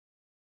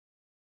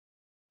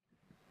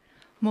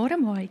Môre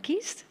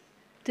maatjies,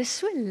 dit is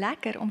so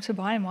lekker om so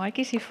baie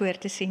maatjies hier voor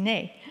te sien,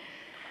 nê?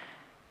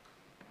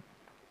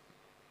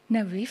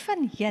 Nou wie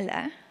van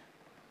julle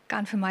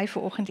kan vir my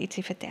vanoggend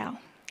ietsie vertel?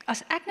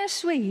 As ek nou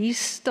so hier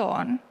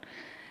staan,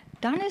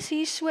 dan is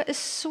hier so 'n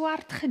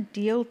swart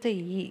gedeelte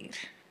hier,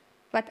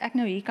 wat ek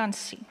nou hier kan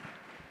sien.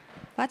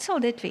 Wat sal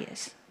dit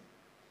wees?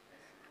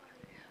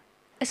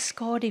 'n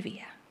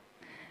Skaduwee.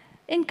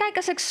 En kyk,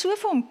 as ek so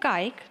vir hom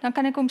kyk, dan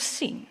kan ek hom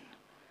sien.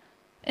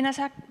 En as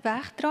ek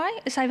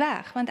wegdraai, is hy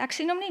weg, want ek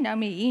sien hom nie nou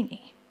meer hier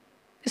nie.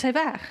 Is hy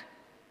weg?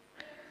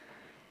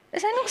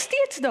 Is hy nog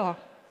steeds daar?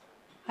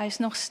 Hy is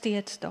nog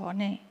steeds daar,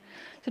 nee.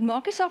 Dit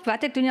maak nie saak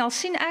wat ek doen, al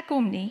sien ek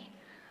hom nie,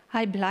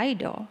 hy bly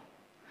daar.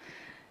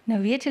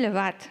 Nou weet julle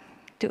wat,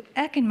 toe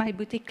ek en my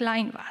boetie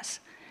klein was,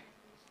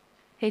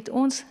 het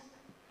ons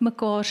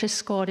mekaar se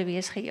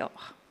skaduwees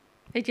gejaag.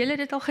 Het julle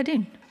dit al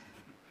gedoen?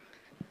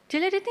 Het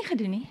julle dit nie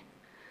gedoen nie?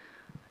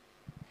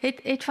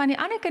 Het van die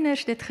ander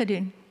kinders dit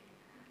gedoen?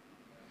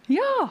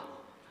 Ja.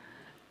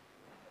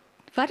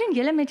 Wat doen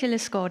julle met julle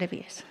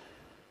skaduwees?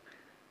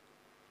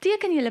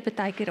 Teken julle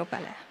partykeer op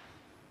hulle?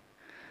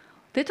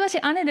 Dit was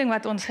die ander ding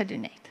wat ons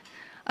gedoen het.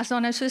 As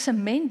daar nou so 'n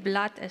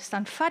sementblad is,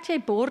 dan vat jy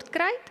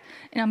bordkruit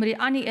en dan moet die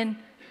ander een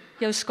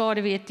jou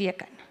skaduwee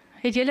teken.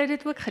 Het julle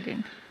dit ook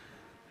gedoen?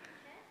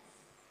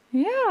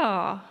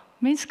 Ja,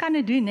 mens kan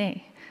dit doen,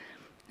 hè.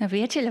 Nou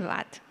weet julle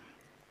wat?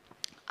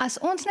 As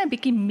ons nou 'n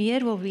bietjie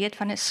meer wil weet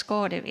van 'n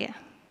skaduwee,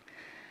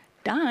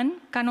 dan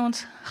kan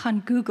ons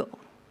gaan Google.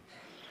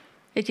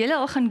 Het julle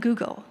al gaan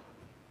Google?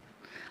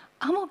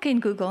 Almal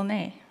ken Google,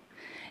 nee.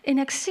 En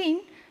ek sien,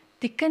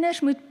 die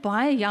kinders moet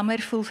baie jammer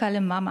voel vir hulle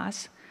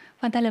mammas,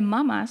 want hulle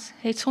mammas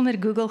het sonder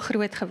Google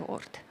groot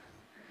geword.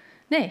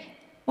 Nee,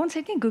 ons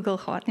het nie Google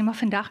gehad nie, maar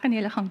vandag kan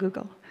julle gaan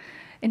Google.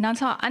 En dan is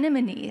daar 'n ander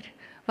manier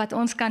wat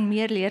ons kan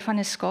meer leer van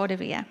 'n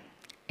skaduwee.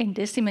 En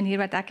dis die manier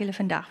wat ek julle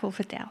vandag wil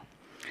vertel.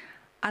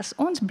 As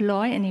ons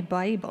blaai in die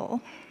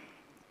Bybel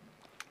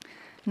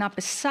na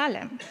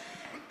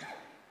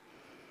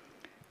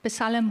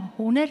Psalm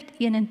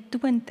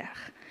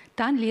 121,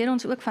 dan leer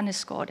ons ook van 'n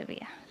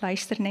skaduwee.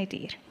 Luister net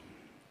hier.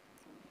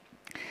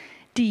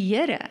 Die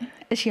Here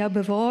is jou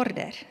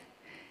bewaarder.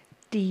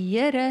 Die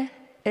Here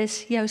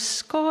is jou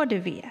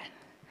skaduwee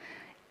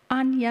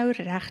aan jou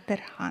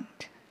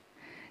regterhand.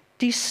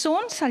 Die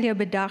son sal jou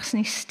bedags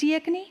nie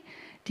steek nie,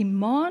 die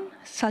maan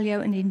sal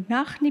jou in die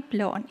nag nie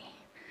pla nie.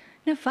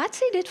 Nou wat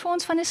sê dit vir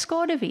ons van 'n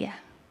skaduwee?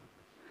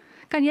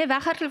 Kan jy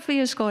weghardloop vir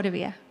jou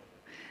skaduwee?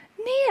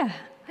 Nee,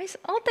 hy's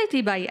altyd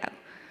hier by jou.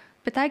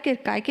 Partykeer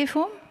kyk jy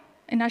vir hom,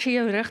 en as jy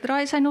jou rug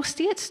draai, is hy nog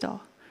steeds daar.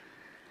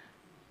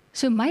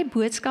 So my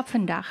boodskap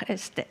vandag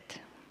is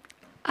dit.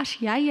 As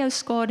jy jou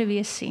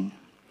skaduwee sien,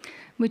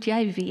 moet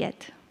jy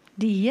weet,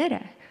 die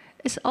Here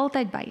is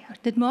altyd by jou.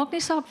 Dit maak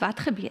nie saak wat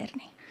gebeur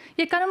nie.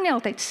 Jy kan hom nie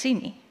altyd sien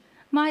nie,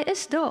 maar hy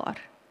is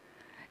daar.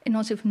 En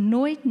ons hoef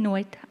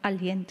nooit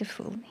alleen te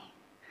voel nie.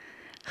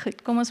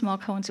 Goed, kom ons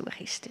maak gou ons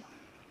oogies toe.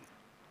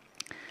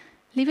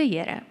 Liewe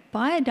Here,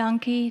 baie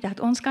dankie dat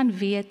ons kan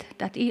weet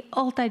dat U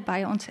altyd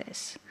by ons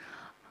is.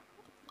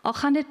 Al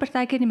gaan dit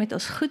partykeer nie met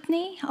ons goed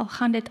nie, al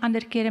gaan dit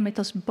ander kere met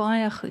ons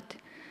baie goed.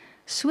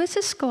 Soos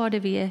 'n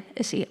skaduwee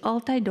is U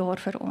altyd daar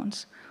vir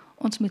ons.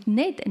 Ons moet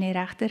net in die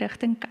regte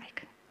rigting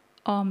kyk.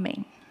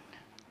 Amen.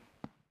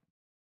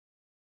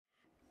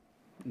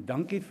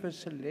 Dankie vir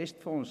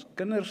Celeste vir ons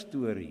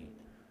kinderstorie.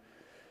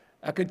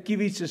 Ek het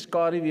Kiwi se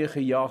skaduwee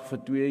gejaag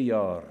vir 2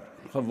 jaar.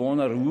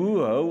 Gewonder, hoe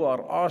hou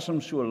haar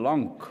asem so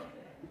lank?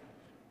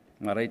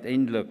 Maar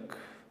uiteindelik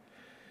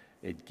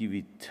het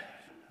Kiwi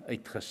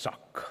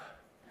uitgesak.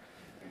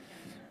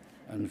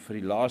 En vir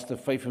die laaste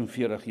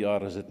 45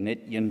 jaar is dit net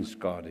 1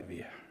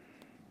 skaduwee.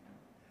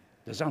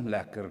 Dis am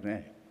lekker,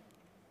 né?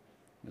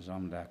 Dis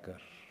am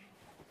lekker.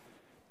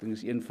 Dit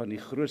is een van die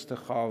grootste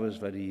gawes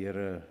wat die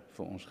Here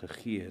vir ons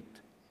gegee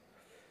het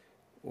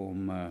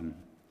om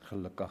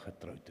gelukkig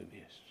getroud te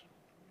wees.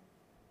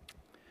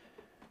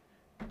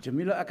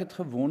 Jamila, ek het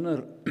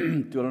gewonder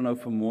toe hulle nou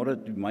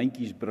vanmôre die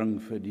mandjies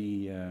bring vir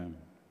die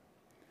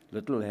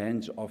Little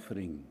Hands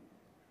offering.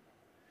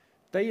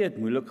 Tye het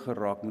moeilik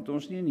geraak, moet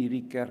ons nie in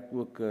hierdie kerk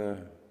ook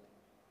 'n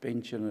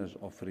pensioners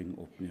offering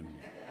opneem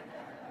nie.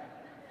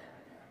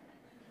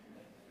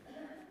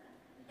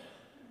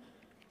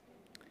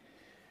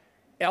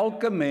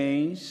 Elke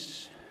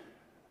mens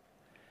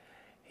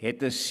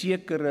het 'n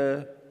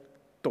sekere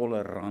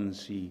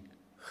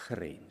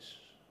toleransie-grens.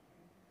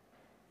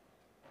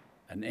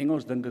 In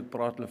Engels dink ek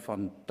praat hulle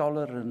van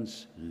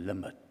tolerance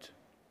limit.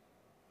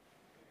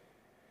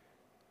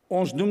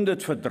 Ons noem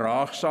dit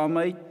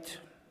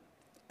verdraagsaamheid,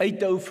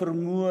 uithou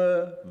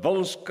vermoë,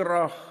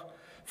 wilskrag,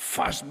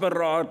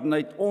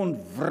 vasberadenheid,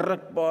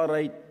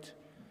 onwrikbaarheid,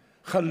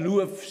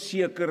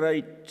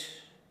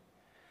 geloofsekerheid,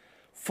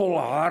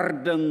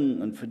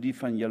 volharding, en vir die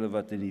van julle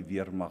wat in die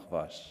weermag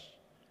was,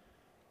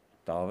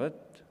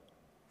 David,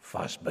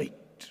 vasbyt.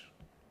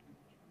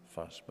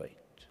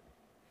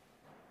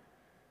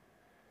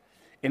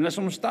 En as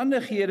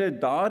omstandighede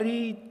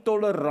daardie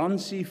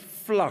toleransie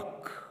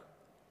vlak,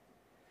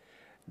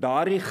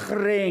 daardie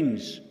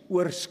grens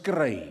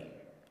oorskry,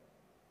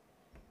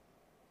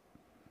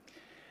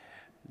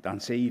 dan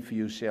sê jy vir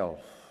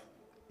jouself,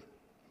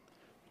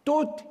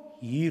 tot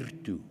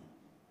hiertoe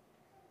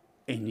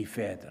en nie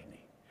verder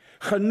nie.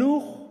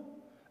 Genoeg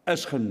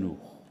is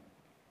genoeg.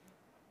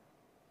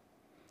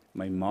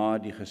 My ma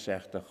het die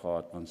gesegde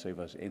gehad, want sy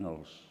was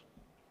Engels,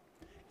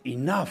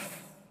 enough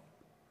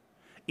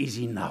is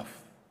enough.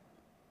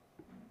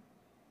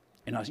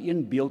 En as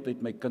een beeld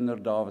uit my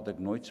kinderdae wat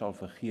ek nooit sal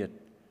vergeet,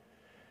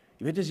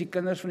 jy weet as die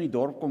kinders van die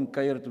dorp kom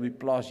kuier het op die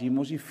plaas, hier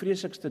moes die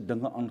vreesikste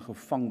dinge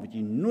aangevang, wat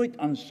jy nooit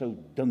aan sou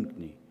dink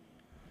nie.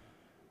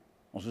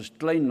 Ons is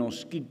klein,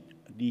 ons skiet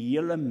die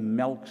hele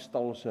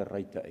melkstal se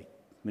ruite uit,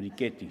 met die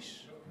ketties,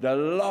 die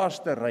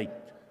laaste ruit.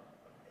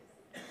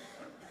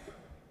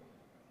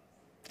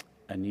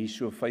 En hier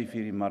so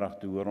 5:00 die middag,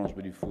 toe hoor ons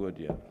by die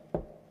voordeur.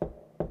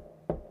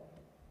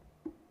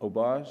 Ou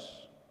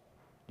baas,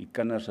 die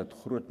kinders het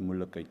groot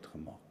moeilikheid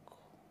gemaak.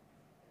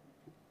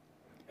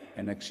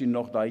 En ek sien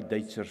nog daai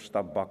Duitser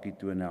stap bakkie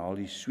toe en hy haal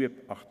die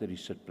sweep agter die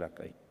sitplek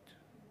uit.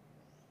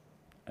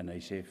 En hy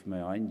sê vir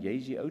my, Hein, jy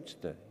is die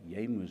oudste,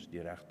 jy moes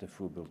die regte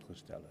voorbeeld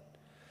gestel het.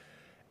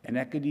 En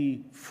ek het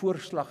die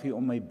voorslag hier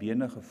om my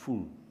bene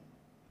gevoel.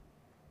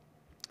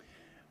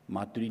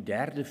 Maar toe die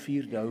 3de,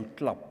 4de hou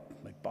klap,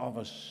 my pa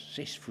was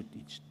 6 voet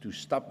iets, toe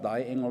stap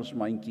daai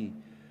Engelsmandjie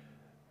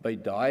by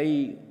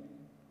daai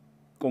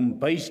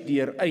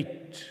kombuisdeur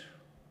uit,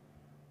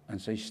 en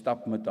sy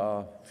stap met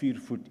haar 4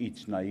 voet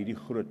iets na hierdie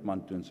groot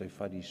man toe, en sy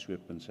vat die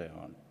sweep in sy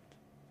hand.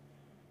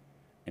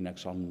 En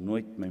ek sal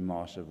nooit my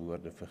ma se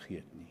woorde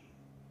vergeet nie.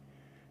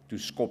 Toe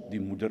skop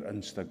die moeder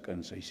instink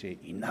in, sy sê,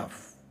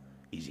 enough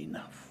is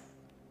enough.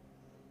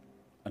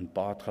 En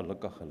pa het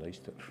gelukkig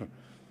geluister.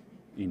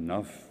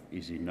 Enough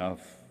is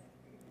enough.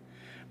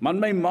 Man,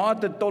 my ma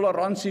het 'n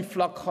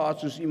toleransievlak gehad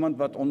soos iemand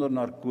wat onder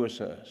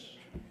narkose is.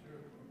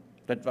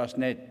 Dit was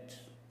net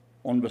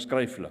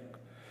onbeskryflik.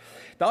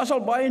 Daar is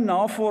al baie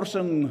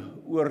navorsing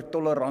oor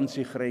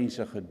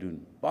toleransiegrense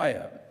gedoen,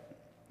 baie.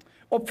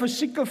 Op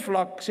fisieke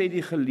vlak sê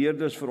die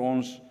geleerdes vir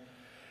ons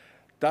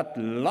dat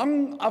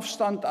lang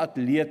afstand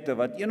atlete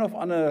wat een of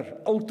ander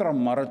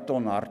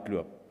ultramarathon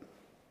hardloop,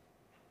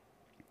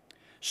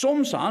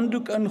 soms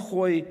handdoek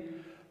ingooi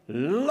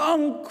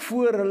lank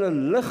voor hulle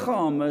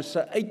liggame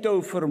se uithou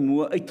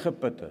vermoë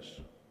uitgeput is.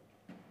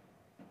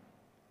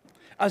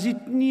 As die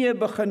knie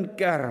begin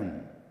kerm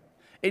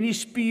en die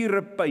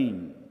spiere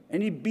pyn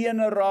en die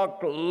bene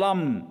raak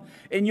lam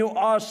en jou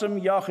asem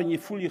jag en jy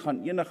voel jy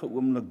gaan enige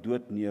oomblik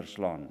dood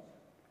neerslaan,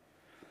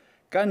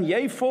 kan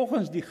jy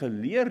volgens die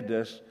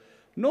geleerdes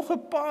nog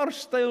 'n paar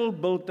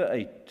stylbulte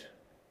uit.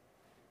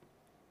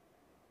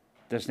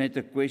 Dis net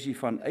 'n kwessie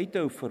van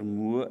uithou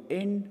vermoë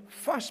en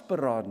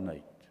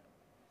vasberadenheid.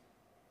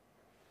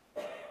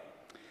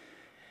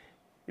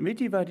 En weet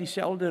jy wat,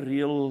 dieselfde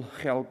reël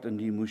geld in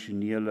die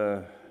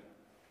emosionele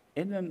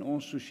en in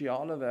ons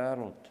sosiale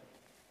wêreld.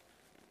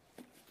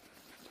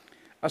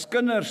 As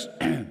kinders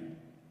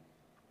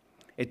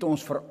het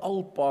ons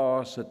veral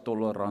pa se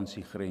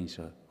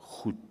toleransiegrense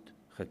goed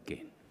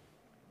geken.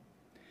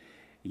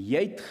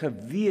 Jy het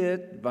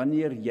geweet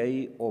wanneer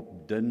jy op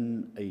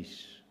dun ys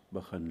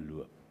begin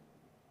loop.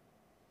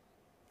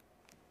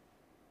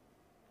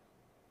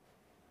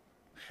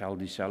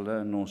 Geld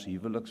dieselfde in ons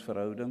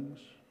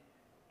huweliksverhoudings.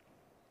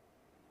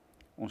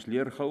 Ons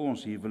leer gou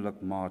ons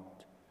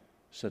huwelikmaat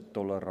se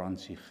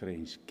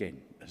toleransigrens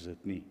ken, is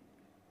dit nie?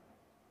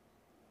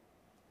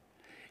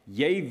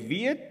 Jy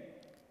weet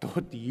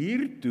tot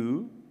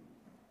hiertoe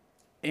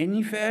en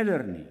nie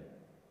verder nie.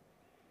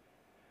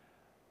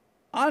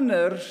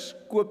 Anders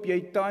koop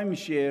jy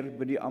timeshare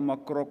by die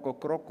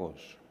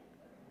Amakrokos.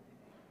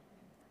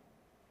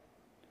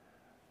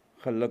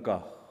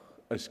 Gelukkig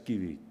is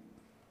Kiwi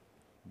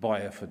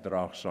baie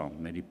verdraagsaam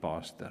met die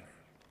pastor.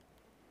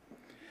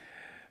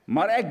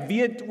 Maar ek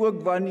weet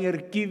ook wanneer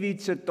Kiwi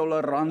se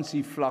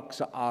toleransievlak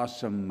se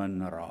asem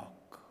min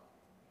raak.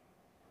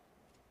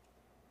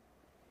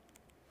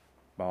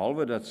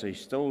 Behalwe dat sy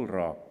stil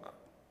raak,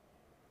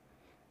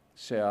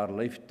 sê haar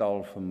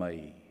lyfstaal vir my,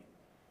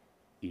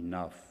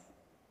 enough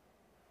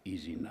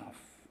is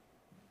enough.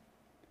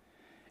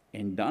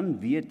 En dan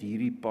weet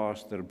hierdie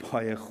pastor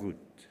baie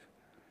goed,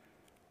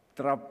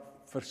 trap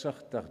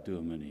versigtig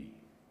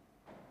dominee.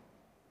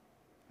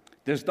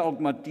 Dis dalk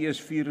Matteus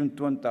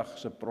 24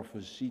 se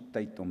profesie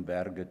tyd om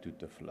berge toe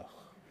te vlug.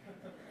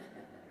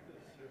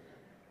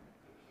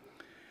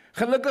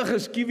 Gelukkig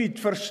is Kiwi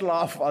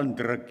verslaaf aan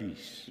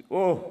drukkies.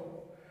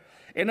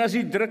 En as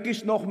die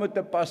drukkies nog met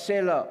 'n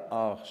pasella,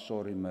 ag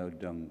sorry my ou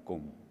ding,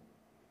 kom.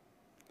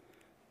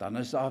 Dan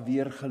is daar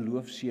weer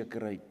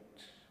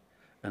geloofsekerheid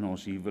in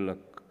ons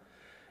huwelik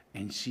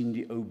en sien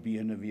die ou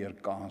bene weer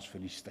kans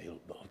vir die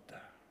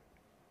stylbulte.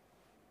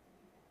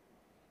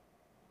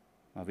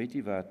 Maar weet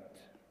jy wat?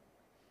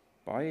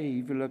 Baie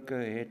huwelike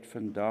het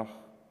vandag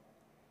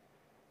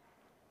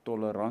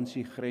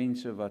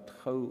toleransiegrense wat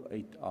gou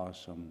uit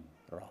asem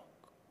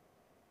raak.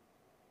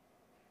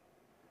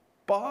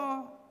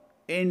 Pa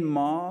en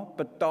ma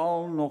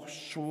betaal nog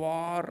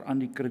swaar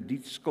aan die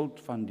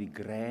kredietskuld van die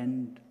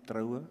grand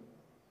troue.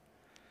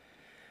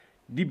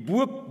 Die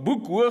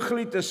boek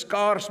Hooglied is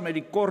skaars met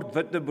die kort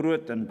witte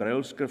brood in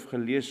brailskrif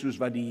gelees, soos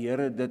wat die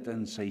Here dit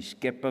in sy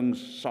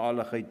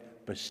skepingssaligheid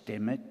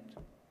bestem het?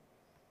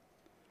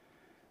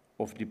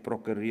 Of die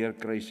prokureur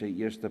kry sy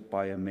eerste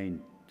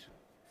paaiement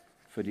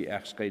vir die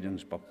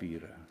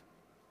egskeidingspapiere?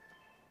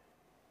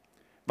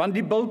 Want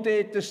die bulte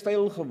het te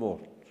styl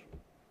geword.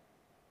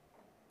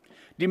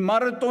 Die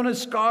marathon het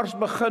skaars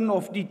begin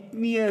of die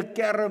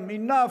kneekerm,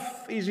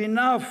 enough is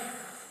enough.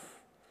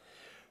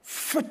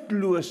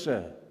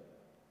 Fitlose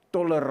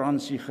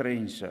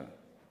toleransiegrense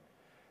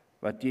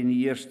wat teen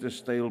die eerste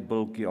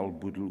stylbultjie al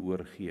boedel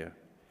oorgee.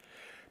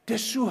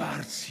 Dis so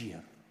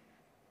hartseer.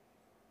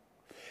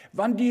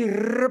 Want die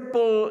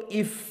ripple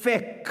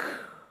effek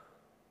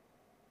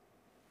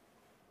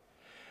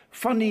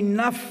van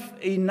enough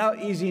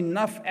is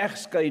enough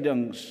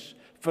egskeidings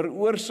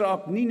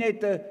veroorsaak nie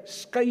net 'n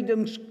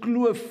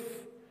skeidingskloof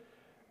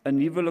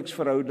in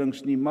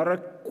huweliksverhoudings nie, maar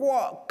 'n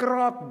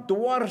kraak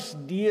dwars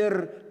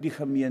deur die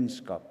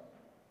gemeenskap.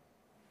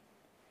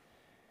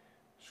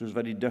 Soos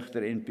wat die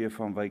digter N.P.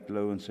 van Wyk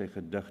Lou in sy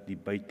gedig Die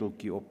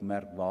Buiteltjie op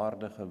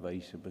merkwaardige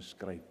wyse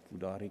beskryf, hoe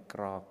daardie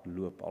kraak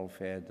loop al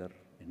verder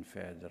en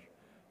verder,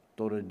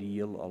 totdat die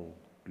heelal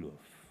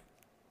kloof.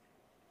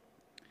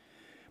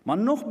 Maar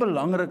nog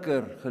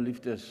belangriker,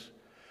 geliefdes,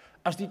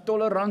 as die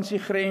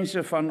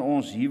toleransiegrense van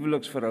ons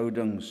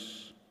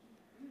huweliksverhoudings,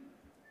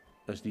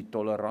 is die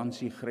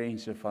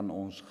toleransiegrense van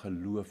ons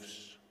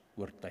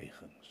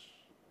geloofsoortuigings.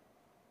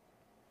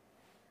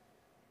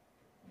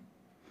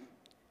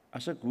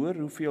 As ek hoor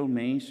hoeveel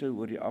mense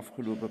oor die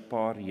afgelope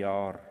paar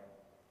jaar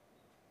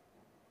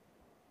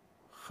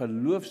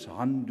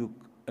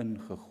geloofshanddoek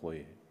ingegooi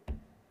het,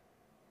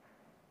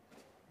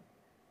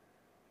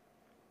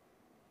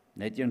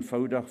 net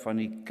eenvoudig van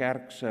die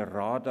kerk se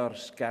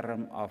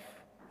radarskerm af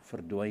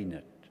verdwyn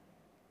het,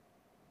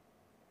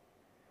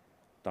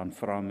 dan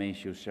vra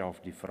mens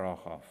jouself die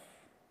vraag af,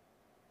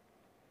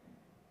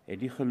 het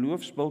die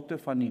geloofsbulte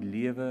van die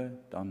lewe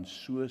dan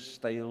so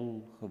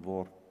styl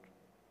geword?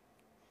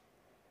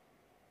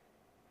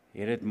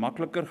 Het dit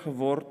makliker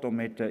geword om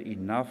met 'n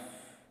enough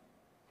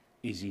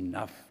is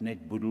enough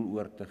net boedel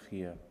oor te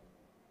gee?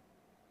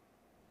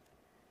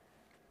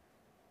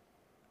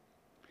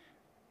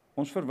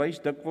 Ons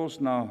verwys dikwels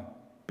na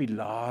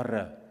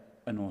pilare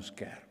in ons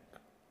kerk,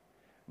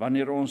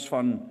 wanneer ons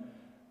van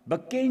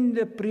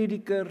bekende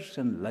predikers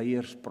en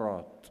leiers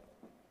praat.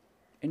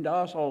 En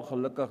daar is al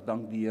gelukkig,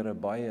 dank die Here,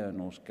 baie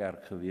in ons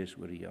kerk gewees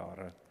oor die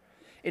jare.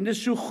 En dit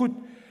is so goed,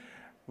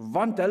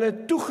 want hulle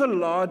het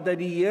toegelaat dat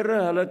die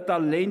Here hulle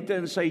talente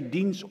in sy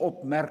diens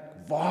op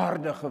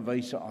merkwaardige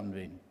wyse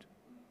aanwend.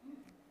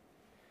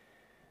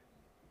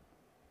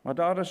 Maar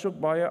daar is ook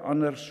baie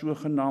ander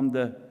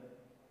sogenaamde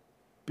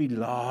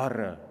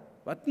pilare,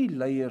 wat nie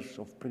leiers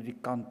of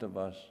predikante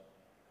was,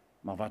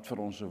 maar wat vir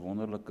ons 'n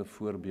wonderlike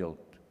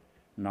voorbeeld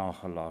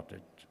nagelaat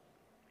het.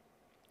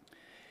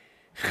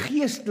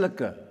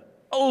 Geestelike,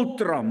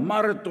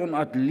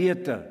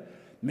 ultramarathon-atlete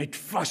met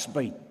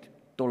vasbyt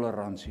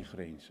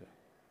toleransiegrense.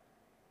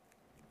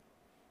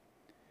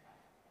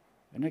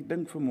 En ek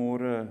dink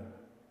vanmôre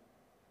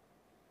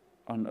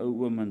aan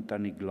ou oom en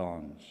tannie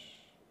Glans,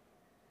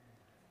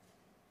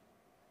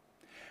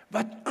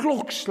 wat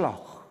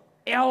klokslag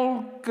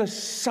elke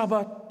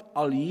Sabbat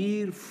al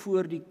hier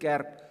voor die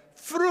kerk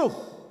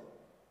vroeg,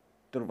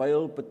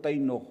 terwyl party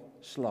nog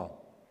slaap,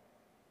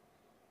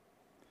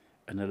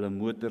 in hulle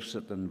motor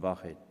sit en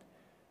wag het,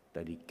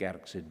 dat die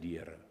kerk se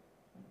deure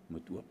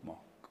moet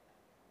oopmaak.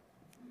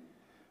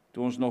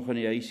 Toe ons nog in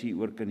die huisie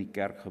oor in die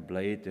kerk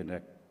gebly het, en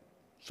ek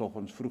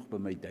soggens vroeg by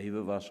my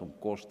duiwe was om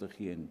kos te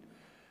gee en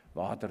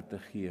water te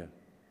gee,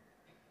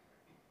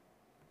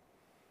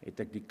 het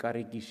ek die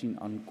karretjie sien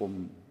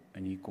aankom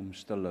en hier kom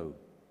stilhou,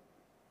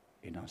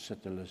 en dan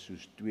sit hulle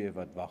soos twee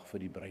wat wag vir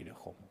die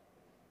bruidegom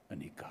in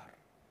die kar.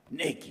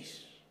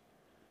 Netjies.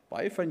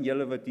 Baie van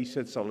julle wat hier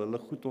sit sal hulle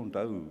goed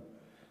onthou,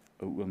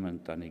 ou oom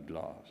en tannie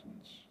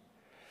Glasens.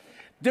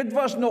 Dit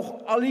was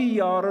nog al die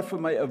jare vir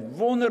my 'n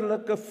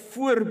wonderlike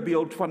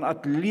voorbeeld van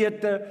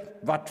atlete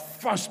wat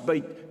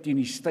vasbyt teen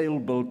die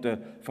stylbulte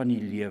van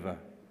die lewe.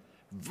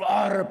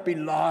 Ware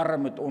pilare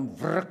met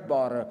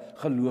onwrikbare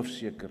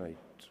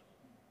geloofsekerheid.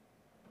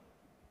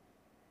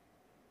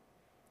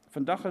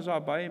 Vandag is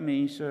daar baie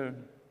mense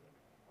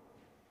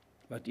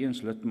wat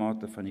eens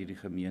lidmate van hierdie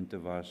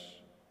gemeente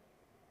was,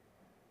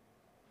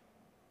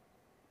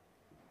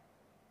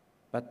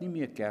 wat nie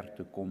meer kerk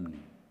toe kom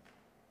nie.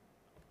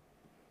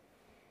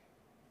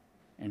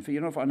 En vir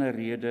een of ander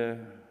rede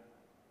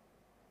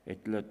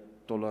het hulle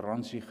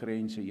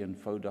toleransiegrense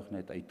eenvoudig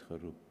net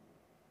uitgeroep.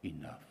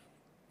 Enough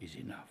is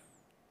enough.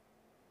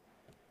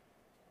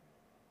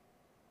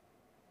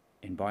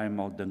 En baie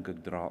maal dink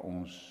ek dra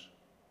ons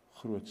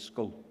groot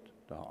skuld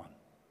daaraan.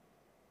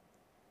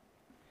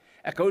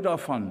 Ek hou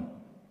daarvan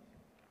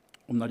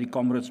om na die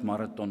Comrades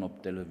Marathon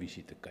op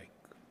televisie te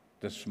kyk.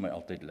 Dit is vir my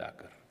altyd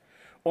lekker.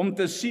 Om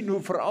te sien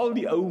hoe veral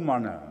die ou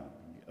manne,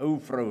 die ou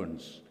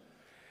vrouens,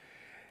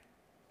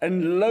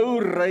 in low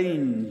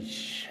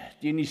range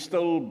teen die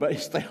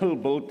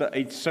stylbulte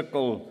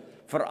uitsukkel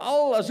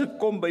Veral as dit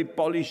kom by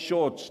Polly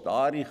Shorts,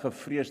 daardie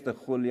gevreesde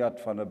Goliat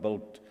van 'n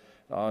bult,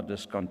 daar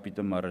dis kan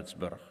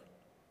Pietermaritzburg.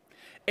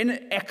 En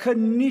ek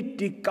geniet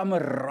die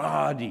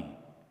kameradie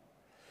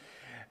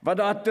wat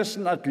daar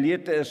tussen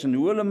atlete is en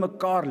hoe hulle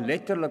mekaar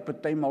letterlik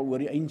partymal oor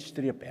die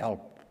eindstreep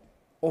help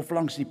of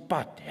langs die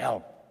pad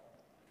help.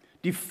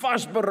 Die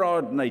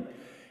vasberadenheid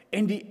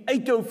en die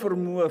uithou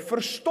vermoë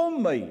verstom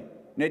my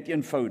net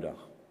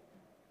eenvoudig.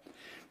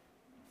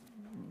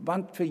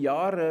 Want vir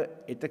jare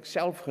het ek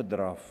self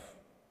gedraf,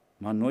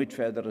 maar nooit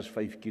verder as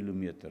 5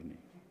 kilometer nie.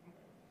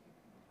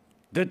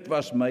 Dit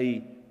was my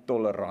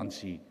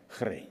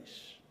tolerantiegrens.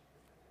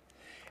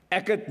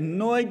 Ek het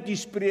nooit die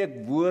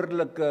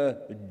spreekwoordelike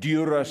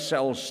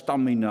Duracell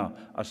stamina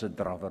as 'n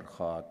drawer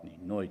gehad nie,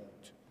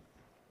 nooit.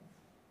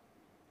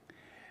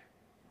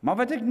 Maar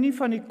wat ek nie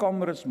van die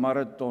Comrades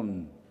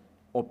Marathon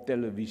op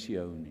televisie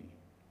hou nie,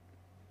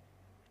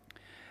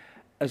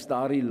 is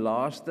daardie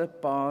laaste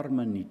paar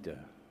minute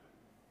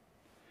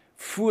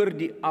voor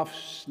die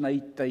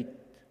afsnytyd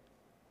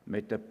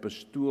met 'n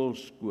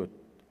pistoolskoot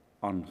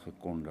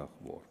aangekondig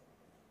word.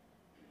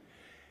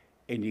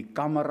 En die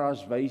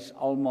kameras wys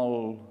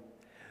almal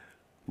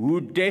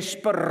hoe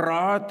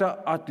desperate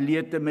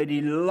atlete met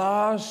die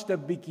laaste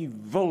bietjie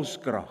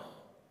wilskrag,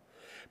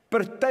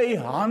 party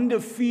hande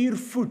 4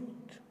 voet,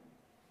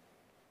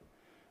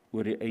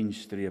 oor die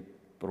eindstreep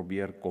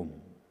probeer kom.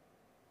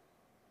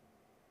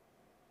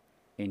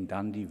 En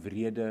dan die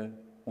wrede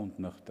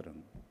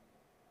ontnugtering.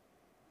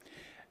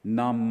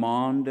 Na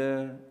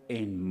maande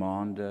en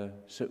maande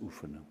se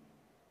oefening.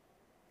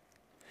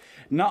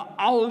 Na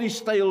al die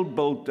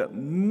stylbulte,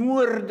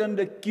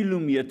 moordende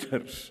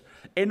kilometers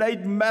en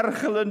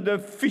uitmergelende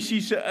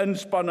fisiese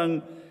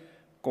inspanning,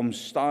 kom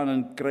staan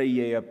en kry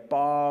jy 'n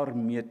paar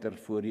meter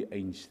voor die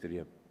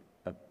eindstreep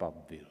 'n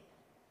papwiel.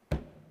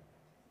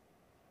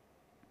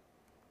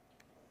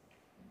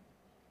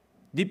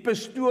 Die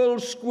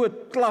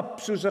pistoolskoot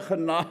klap soos 'n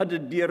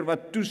genadedeur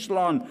wat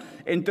toeslaan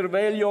en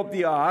terwyl jy op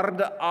die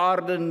harde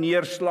aarde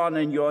neerslaan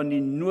en jy aan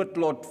die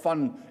noodlot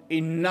van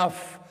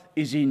enough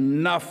is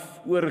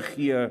enough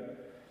oorgee,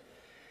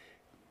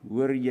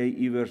 hoor jy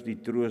iewers die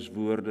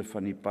troostwoorde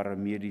van die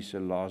paramediese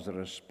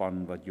Lazarus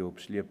span wat jou op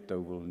sleeptou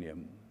wil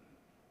neem.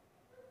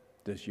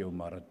 Dis jou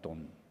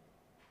marathon.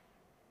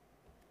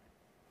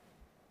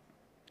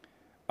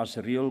 As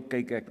reël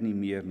kyk ek nie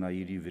meer na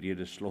hierdie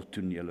wrede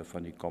slottonele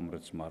van die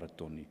Comrades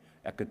Marathon nie.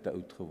 Ek het te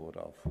oud geword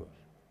daarvoor.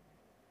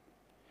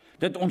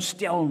 Dit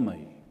ontstel my.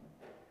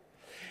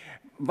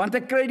 Want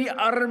ek kry die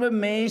arme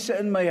mense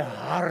in my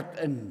hart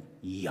in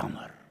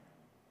jammer.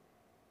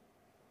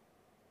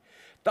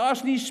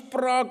 Daar's nie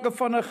sprake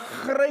van 'n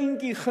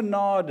greintjie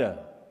genade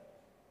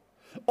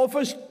of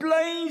 'n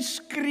klein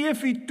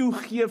skreefie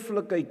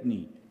toegeeflikheid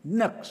nie.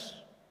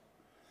 Niks.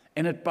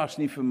 En dit pas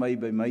nie vir my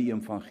by my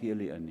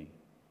evangelie in nie.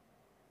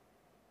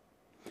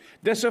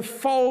 Dis 'n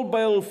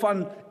valbuil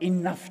van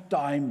enough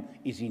time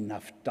is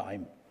enough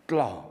time.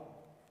 Klaar.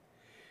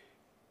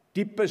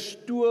 Die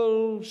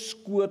pistool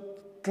skoot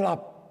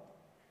klap.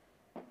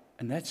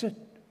 And that's it.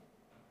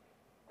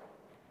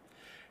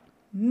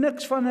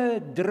 Niks van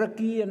 'n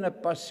drukkie en 'n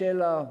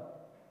passella,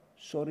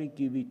 sorry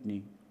Kiewit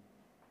nie.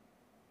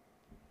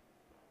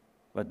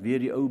 Wat weer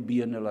die ou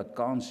bene laat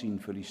kan sien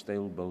vir die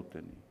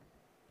stylbulte nie.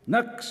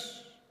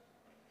 Niks.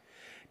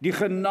 Die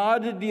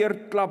genade deur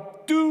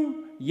klap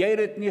toe, jy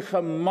het dit nie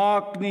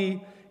gemaak nie,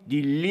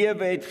 die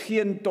lewe het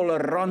geen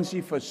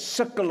toleransie vir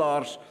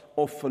sukkelaars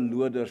of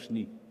verloders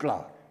nie,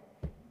 klaar.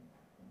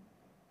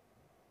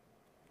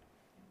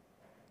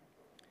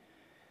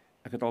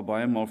 Ek het al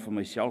baie maal vir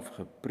myself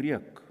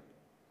gepreek,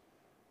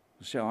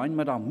 sê Hein,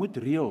 maar daar moet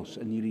reëls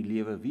in hierdie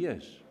lewe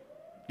wees.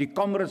 Die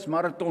Comrades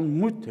Marathon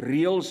moet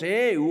reëls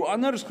hê, hoe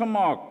anders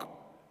gemaak?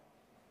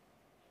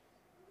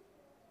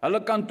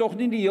 Hulle kan tog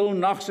nie die hele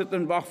nag sit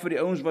en wag vir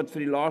die ouens wat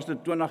vir die laaste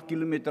 20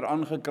 km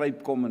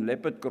aangekruip kom en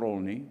leopard krol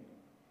nie.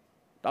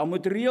 Daar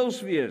moet reëls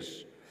wees,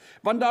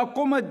 want daar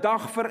kom 'n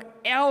dag vir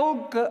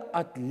elke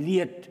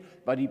atleet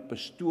wat die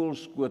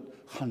pistoolskoot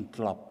gaan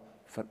klap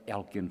vir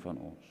elkeen van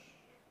ons.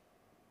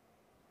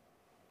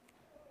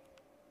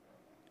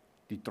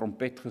 Die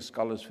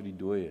trompetgeskal is vir die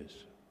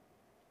dooies.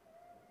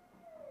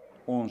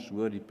 Ons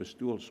hoor die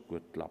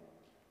pistoolskoot klap.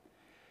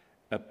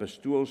 'n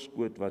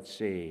Pistoolskoot wat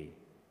sê,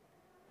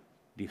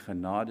 die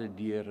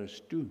genadedeur is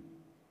toe.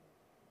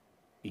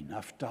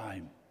 Enough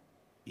time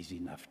is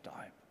enough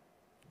time.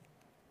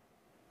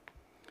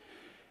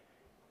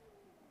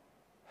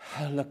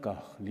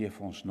 Gelukkig leef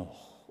ons nog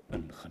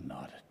in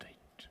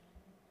genadetyd.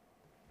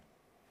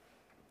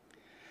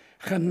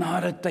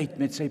 Genadetyd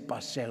met sy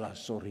passella,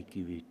 sorry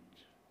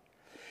Kiewit,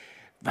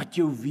 wat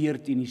jou weer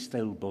teen die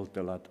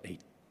stylbulte laat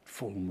uit,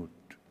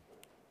 volmoed.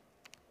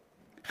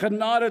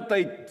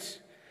 Genadetyd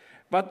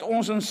wat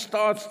ons in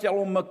staat stel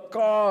om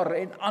mekaar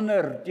en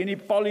ander teen die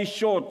Polly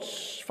Shorts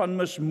van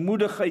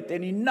mismoedigheid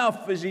en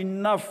enough is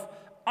enough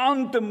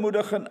aan te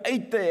moedig en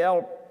uit te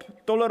help.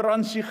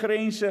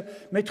 Toleransiegrense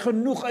met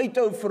genoeg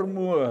uithou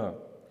vermoë,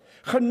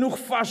 genoeg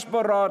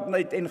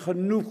vasberadenheid en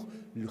genoeg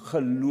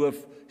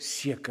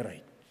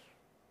geloofsekerheid.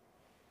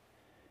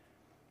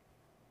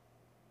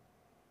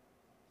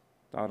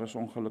 Daar is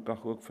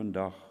ongelukkig ook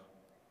vandag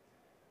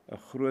 'n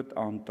groot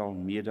aantal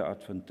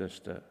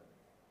mede-adventiste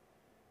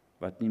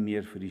wat nie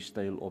meer vir die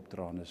styl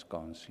opdraandes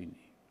kan sien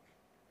nie.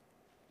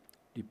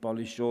 Die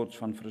polyshots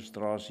van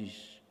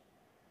frustrasies,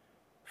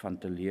 van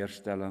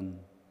teleurstelling,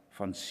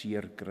 van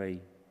seer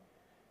kry,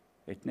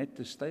 het net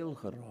te styl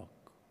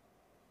geraak.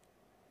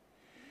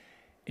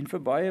 En vir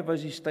baie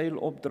was die styl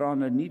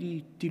opdraande nie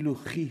die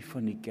teologie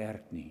van die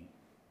kerk nie.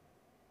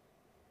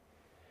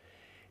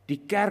 Die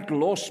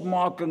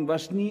kerklosmaking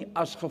was nie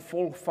as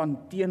gevolg van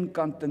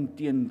teenkanting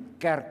teen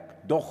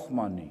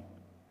kerkdogma nie.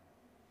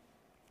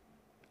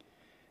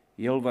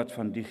 Heel wat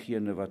van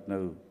diegene wat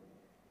nou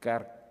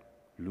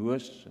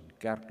kerkloos en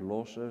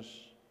kerklos is,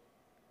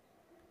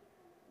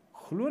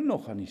 glo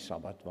nog aan die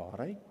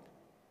Sabbatwaarheid.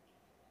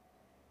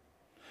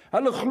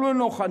 Hulle glo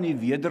nog aan die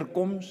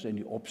wederkoms en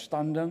die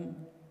opstanding,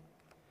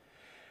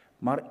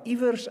 maar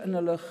iewers in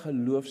hulle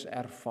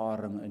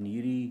geloofservaring, in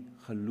hierdie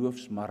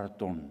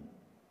geloofsmarathon,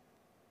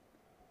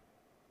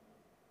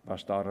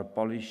 was daar 'n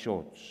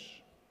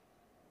polyshots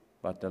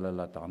wat hulle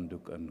laat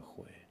handdoek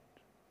ingooi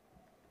het.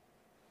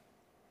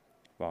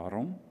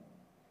 Waarom?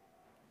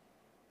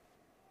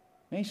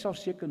 Mense sal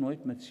seker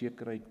nooit met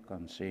sekerheid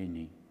kan sê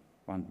nie,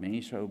 want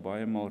mense hou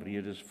baie maal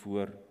redes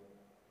voor,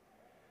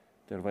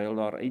 terwyl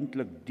daar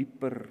eintlik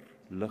dieper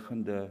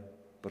liggende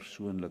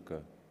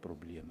persoonlike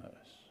probleme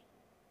is.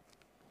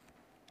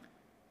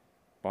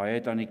 Baie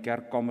het aan die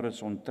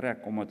kerkkamers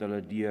onttrek omdat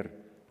hulle deur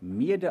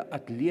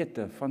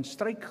mede-atlete van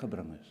stryk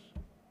gebring is.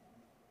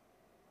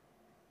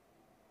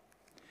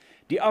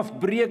 Die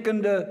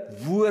afbreekende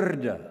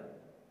woorde,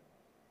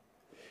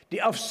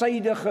 die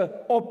afsydige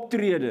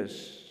optredes,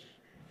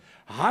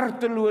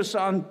 hartelose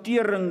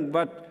hantering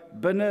wat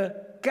binne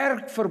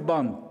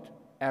kerkverband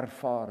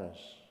ervaar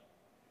is.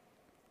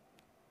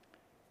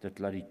 Dit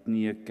laat die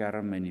knie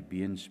kerm en die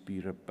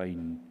beenspiere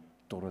pyn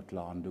tot dit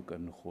handdoek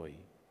ingooi.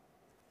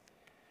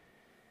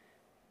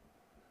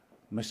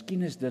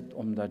 Miskien is dit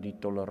omdat die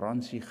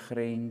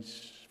toleransie-grens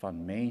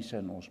van mense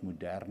in ons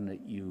moderne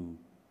eeu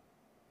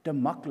te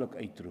maklik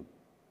uitroep.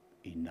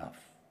 Enough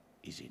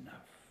is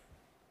enough.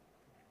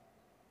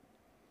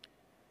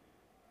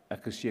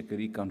 Ek is seker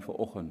u kan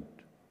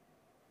vanoggend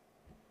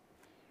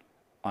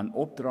aan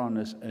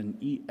opdraandes in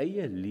u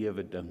eie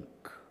lewe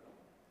dink,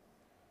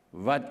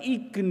 wat u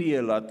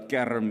knie laat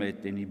kerm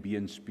het en die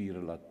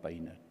beenspiere laat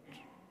pyn het.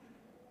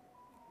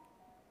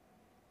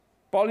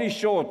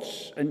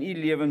 Polyshots in u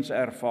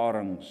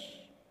lewenservarings,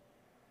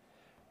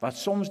 wat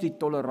soms die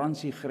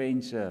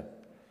toleransiegrense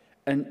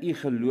in u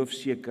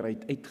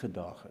geloofsekerheid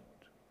uitgedaag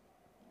het,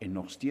 en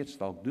nog steeds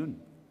dalk doen.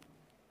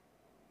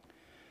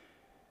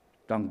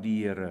 Dank die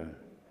Here,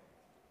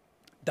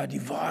 dat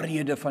die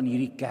waarhede van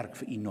hierdie kerk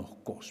vir u nog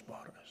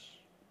kosbaar is.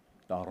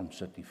 Daarom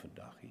sit u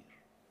vandag hier.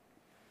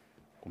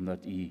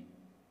 Omdat u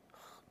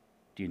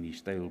teen die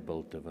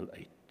stylbulte wil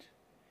uit.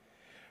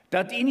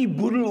 Dat u nie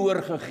boedel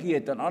oorgegee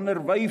het en ander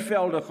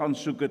weivelde gaan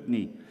soek het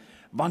nie,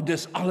 want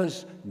dis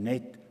alles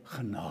net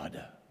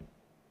genade.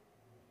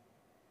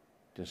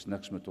 Dis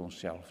niks met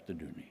onsself te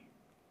doen nie.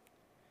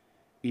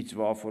 Iets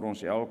waarvoor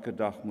ons elke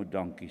dag moet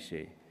dankie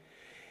sê.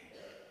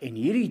 En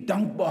hierdie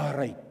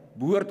dankbaarheid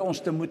behoort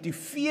ons te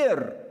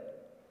motiveer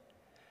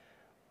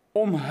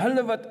om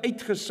hulle wat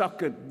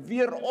uitgesak het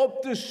weer op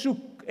te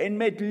soek en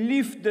met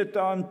liefde te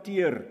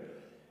hanteer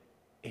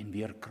en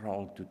weer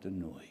kraal toe te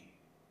nooi.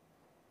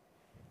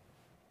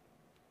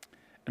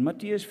 In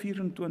Matteus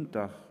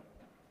 24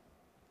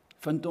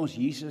 vind ons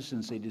Jesus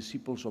en sy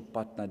disippels op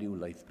pad na die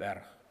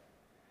Olyfberg.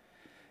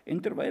 En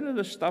terwyl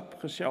hulle stap,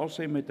 gesels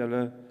hy met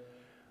hulle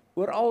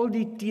oor al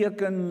die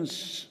tekens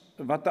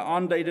wat 'n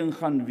aanduiding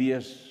gaan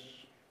wees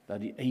dat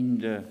die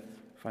einde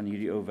van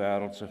hierdie ou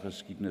wêreldse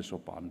geskiedenis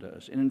op hande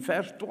is. En in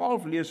vers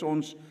 12 lees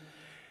ons,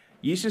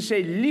 Jesus sê,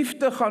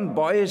 liefde gaan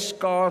baie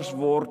skaars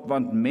word,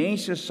 want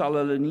mense sal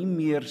hulle nie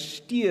meer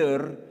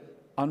steur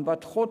aan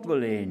wat God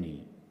wil hê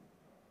nie.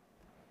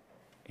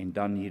 En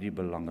dan hierdie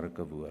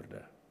belangrike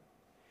woorde.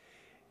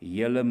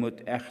 Julle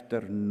moet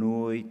egter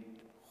nooit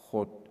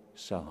God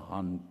se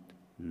hand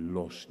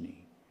los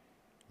nie.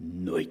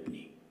 Nooit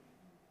nie.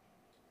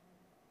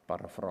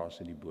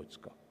 Parafrase die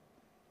boodskap.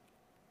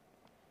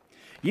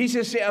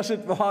 Jesus sê as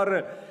dit ware,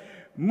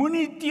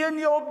 moenie teen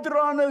die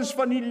opdraandes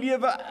van die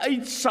lewe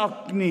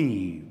uitsak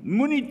nie.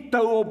 Moenie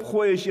tou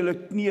opgooi as julle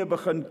knie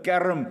begin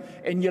kerm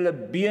en julle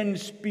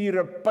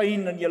beenspiere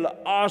pyn en julle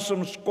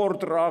asem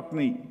skort raak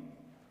nie.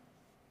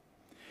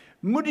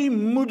 Moenie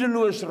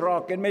moedeloos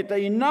raak en met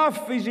 'n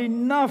enough is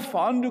enough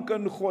handdoek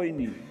ingooi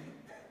nie.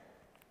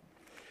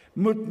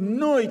 Moet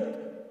nooit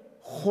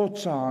God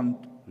se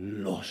hand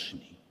los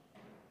nie.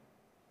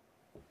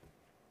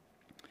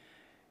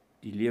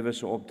 Die lewe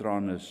se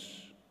opdraandes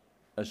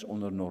is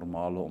onder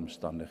normale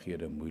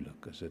omstandighede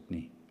moeilik, is dit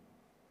nie?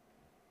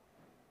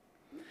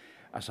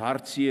 As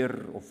hartseer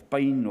of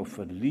pyn of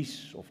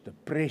verlies of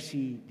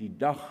depressie die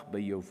dag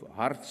by jou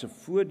hart se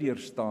voordeur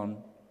staan,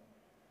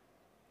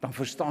 dan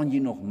verstaan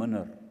jy nog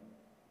minder.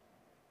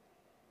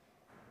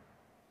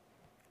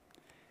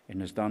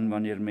 En is dan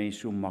wanneer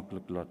mens so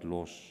maklik laat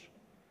los,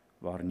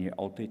 waarin jy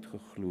altyd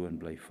geglo en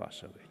bly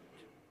vashou het.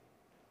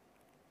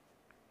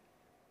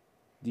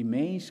 Die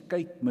mens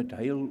kyk met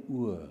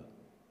huiloë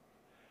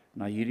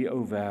na hierdie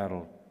ou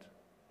wêreld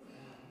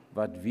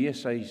wat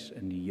weeshuis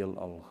in die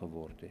heelal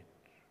geword het.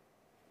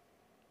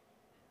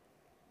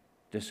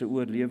 Dis 'n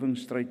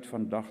oorlewingsstryd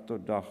van dag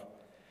tot dag,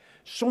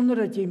 sonder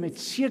dat jy met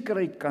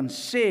sekerheid kan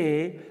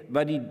sê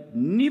wat die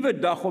nuwe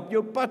dag op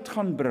jou pad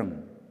gaan bring.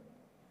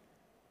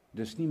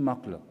 Dis nie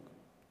maklik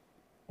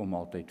om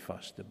altyd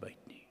vas te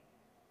byt nie.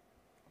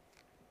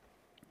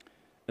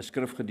 'n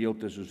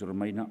Skrifgedeelte soos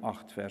Romeine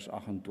 8 vers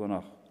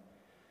 28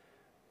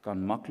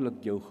 kan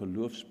maklik jou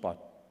geloofspad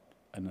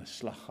in 'n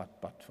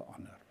slaggatpad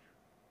verander.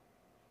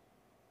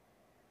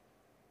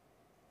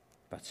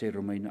 Wat sê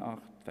Romeine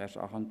 8 vers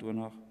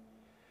 28?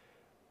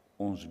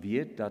 Ons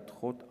weet dat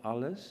God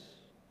alles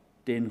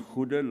ten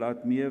goeie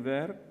laat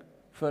meewerk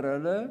vir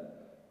hulle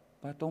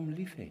wat hom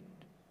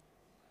liefhet.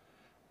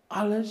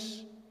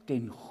 Alles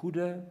ten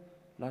goeie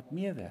laat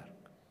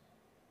meewerk.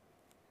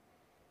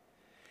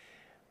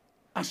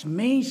 As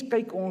mens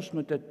kyk ons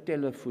met 'n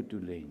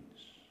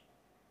telefotolens,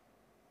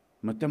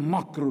 met 'n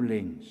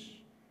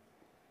makrolens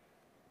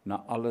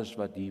na alles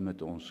wat hier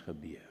met ons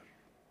gebeur.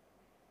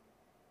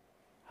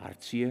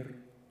 Hartseer,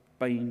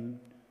 pyn,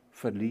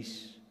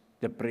 verlies,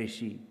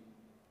 depressie.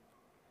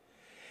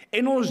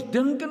 En ons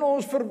dink in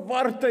ons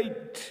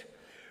verwardheid,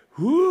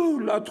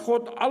 hoe laat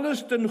God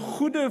alles ten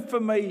goeie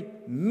vir my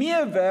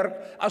meewerk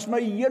as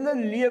my hele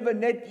lewe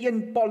net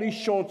een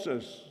polyshots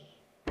is?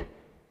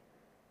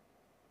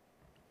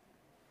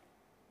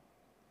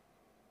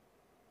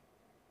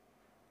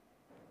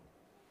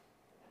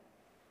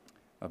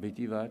 Maar weet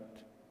jy wat?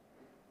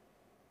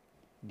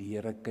 Die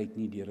Here kyk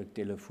nie deur 'n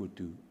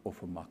telefoto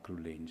of 'n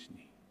makrolens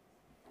nie.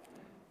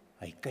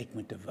 Hy kyk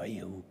met 'n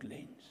wye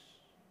hoeklens.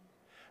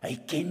 Hy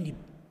ken die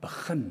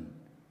begin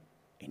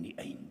en die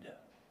einde.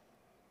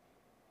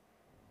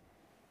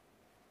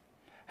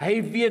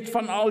 Hy weet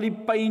van al die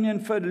pyn en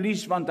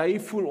verlies, want hy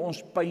voel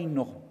ons pyn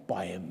nog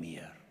baie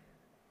meer.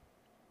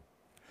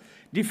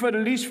 Die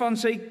verlies van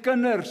sy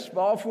kinders,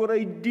 waarvoor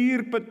hy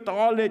duur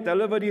betaal het,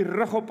 hulle wat die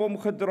rug op hom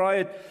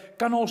gedraai het,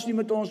 kan ons nie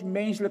met ons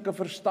menslike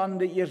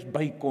verstande eers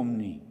bykom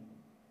nie.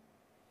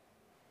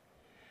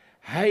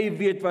 Hy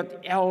weet wat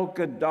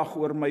elke dag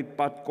oor my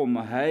pad kom.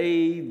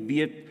 Hy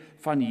weet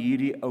van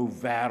hierdie ou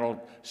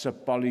wêreld se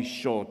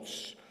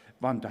polyshots,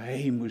 want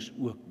hy moes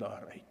ook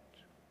daaruit.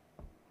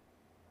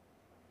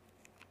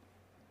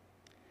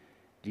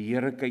 Die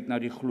Here kyk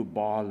na die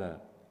globale,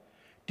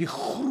 die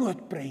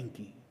groot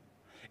prentjie.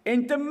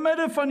 En te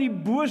midde van die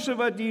bose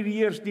wat hier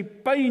heers, die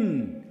pyn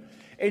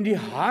en die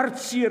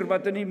hartseer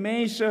wat in die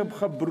mense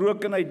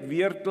gebrokenheid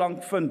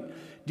weerklank vind,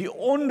 die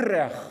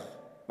onreg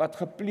wat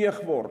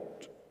gepleeg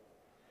word,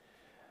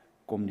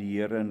 kom die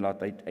Here en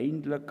laat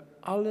uiteindelik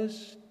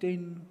alles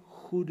ten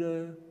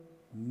goeie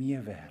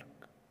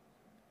meewerk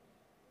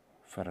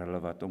vir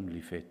hulle wat hom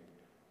liefhet,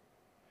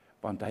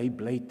 want hy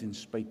bly ten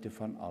spyte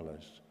van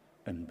alles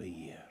in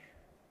beheer.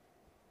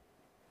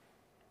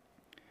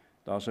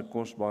 Daar's 'n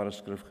kosbare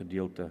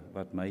skrifgedeelte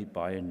wat my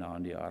baie na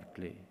in die hart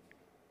lê.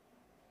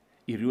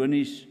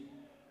 Ironies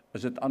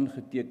is dit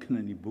aangeteken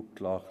in die boek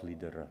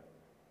Klaagliedere.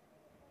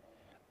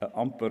 'n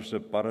amper se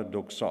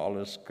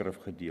paradoksale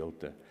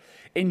skrifgedeelte.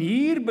 En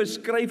hier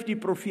beskryf die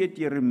profeet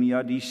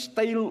Jeremia die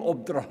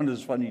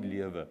stylopdraandes van die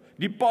lewe,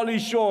 die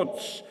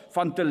polyshots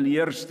van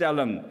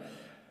teleurstelling.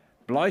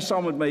 Blaai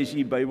saam met my as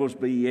jy Bybels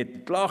by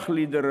het,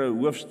 Klaagliedere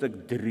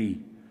hoofstuk 3.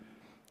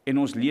 En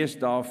ons lees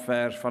daar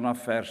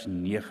vanaf vers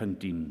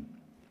 19.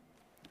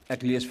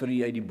 Ek lees vir u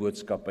uit die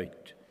boodskap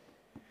uit.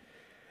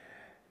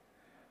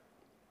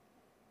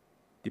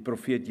 Die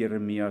profeet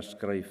Jeremia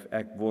skryf,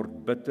 ek word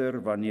bitter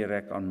wanneer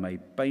ek aan my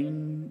pyn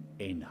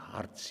en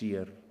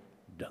hartseer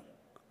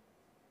dink.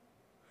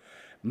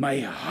 My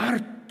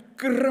hart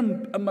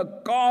krimp in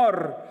mekaar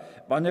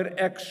wanneer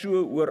ek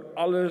so oor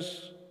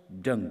alles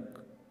dink.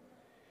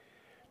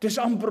 Dis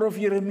amper of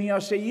Jeremia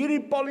sê,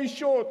 hierdie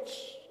polyshots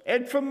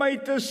het vir my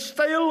te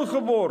styl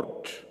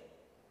geword.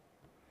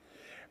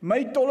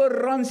 My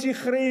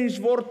tolerantiegrens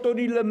word tot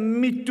die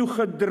limiet toe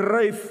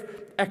gedryf.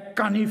 Ek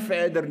kan nie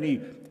verder nie.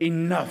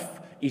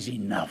 Enough is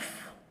enough.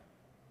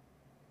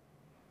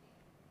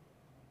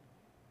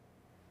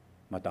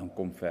 Maar dan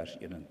kom vers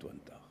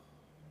 21.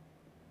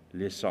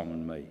 Lees saam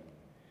met my.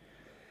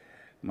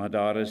 Maar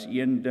daar is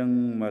een ding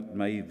wat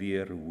my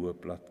weer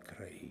hoop laat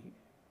kry.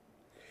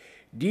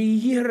 Die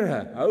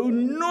Here hou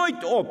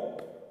nooit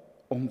op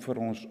om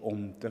vir ons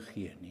om te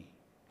gee nie.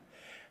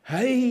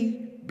 Hy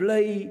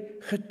bly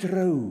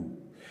getrou.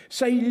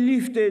 Sy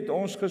liefde het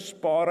ons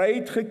gespaar. Hy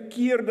het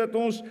gekeer dat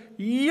ons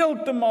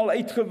heeltemal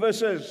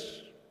uitgewis is.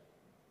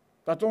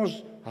 Dat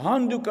ons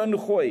handdoek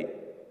ingooi.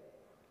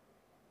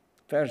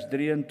 Vers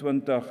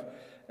 23,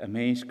 'n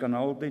mens kan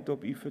altyd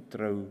op u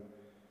vertrou.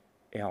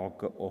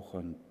 Elke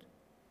oggend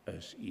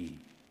is u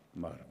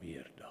maar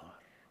weer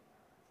daar.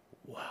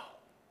 Wow.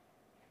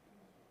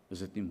 Is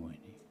dit nie mooi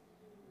nie?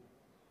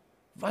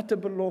 Wat 'n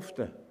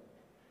belofte.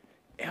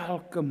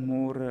 Elke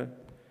môre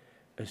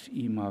is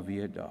u maar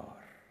weer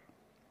daar.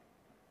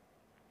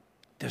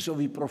 Dis of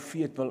die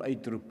profeet wil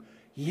uitroep,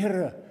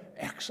 Here,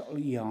 ek sal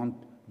u hand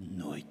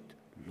nooit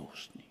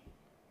los nie.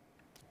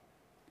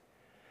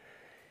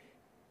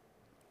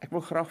 Ek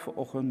wil graag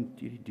vanoggend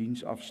hierdie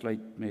diens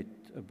afsluit met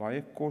 'n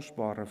baie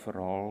kosbare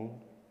verhaal.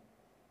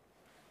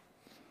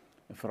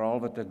 'n Verhaal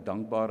wat ek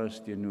dankbaar is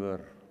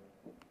teenoor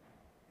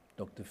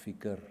Dr.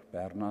 Fieker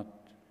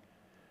Bernard,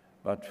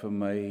 wat vir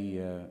my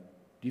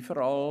die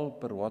verhaal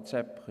per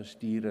WhatsApp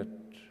gestuur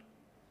het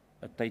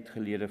 'n tyd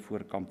gelede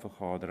voor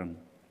kampvergadering.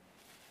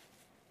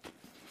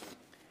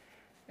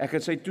 Ek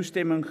het sy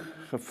toestemming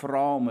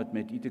gevra om dit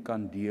met u te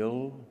kan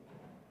deel,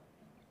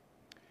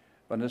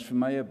 want dit is vir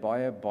my 'n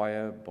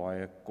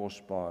baie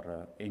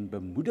kosbare en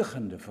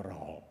bemoedigende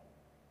verhaal,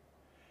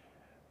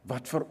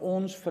 wat vir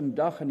ons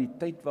vandag in die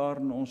tyd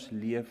waarin ons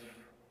leef,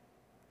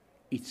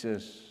 iets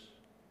is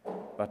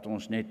wat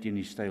ons net teen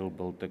die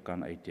stylbulte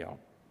kan uithelp.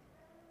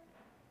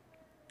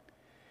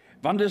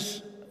 Want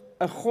dis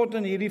 'n God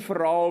in hierdie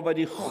verhaal wat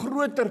die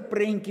groter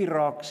prentjie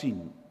raak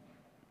sien.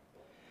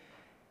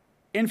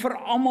 En vir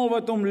almal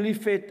wat hom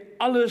liefhet,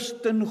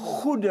 alles ten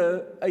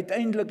goeie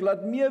uiteindelik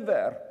laat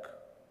meewerk.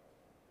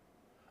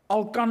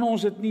 Al kan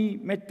ons dit nie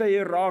met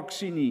tye raak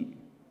sien nie.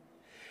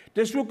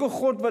 Dis ook 'n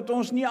God wat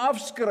ons nie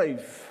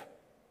afskryf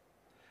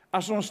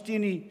as ons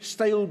teen die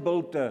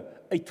stylbulte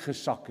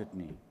uitgesak het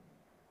nie.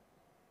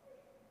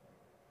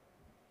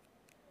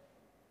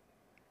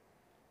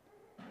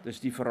 Dis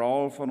die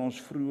verhaal van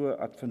ons vroeë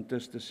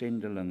Adventiste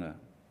sendelinge.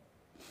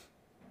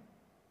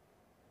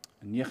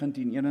 In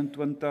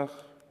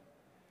 1921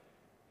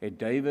 het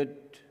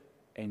David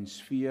en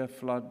Svea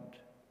Vlad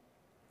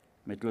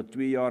met hulle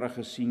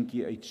 2-jarige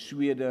seentjie uit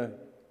Swede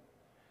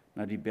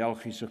na die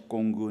Belgiese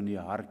Kongo in die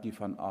hartjie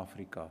van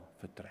Afrika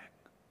vertrek.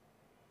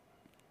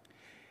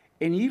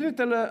 En hier het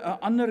hulle 'n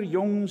ander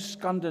jong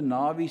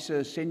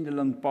Skandinawiese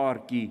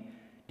sendelingpaartjie,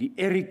 die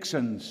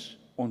Eriksens,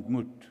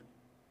 ontmoet.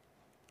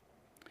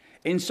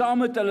 En saam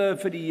met hulle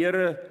vir die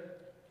Here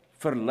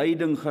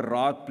verleiding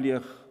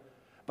geraadpleeg,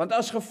 want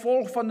as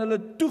gevolg van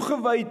hulle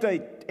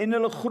toegewydheid en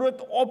hulle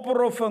groot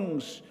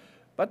opoffings,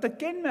 wat 'n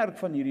kenmerk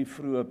van hierdie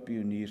vroeë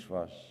pioniers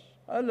was,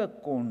 hulle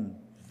kon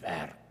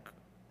werk.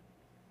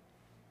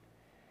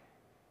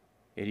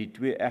 Het die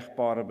twee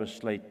egpare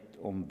besluit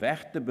om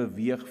weg te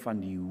beweeg van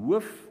die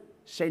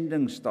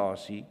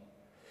hoofsendingstasie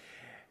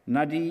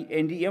en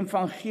die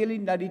evangelie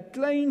na die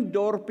klein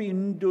dorpie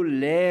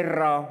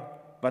Ndolera,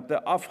 wat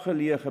 'n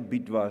afgeleë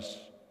gebied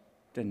was,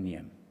 te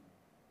neem.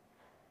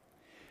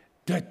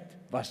 Dit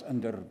was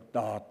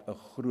inderdaad 'n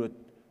groot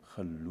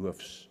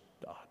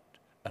geloofsdaad,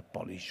 'n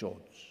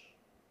polyshots.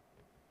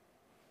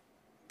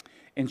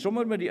 En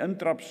sommer met die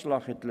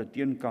intrapslag het hulle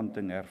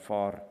teenkanting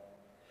ervaar,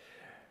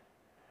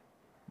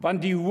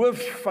 want die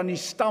hoof van die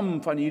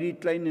stam van hierdie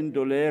klein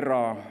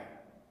Ndolera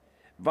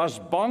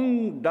was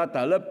bang dat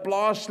hulle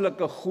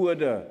plaaslike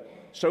gode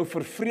sou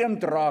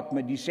vervreemd raak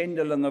met die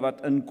sendelinge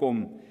wat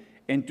inkom,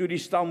 en toe die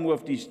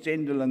stamhoof die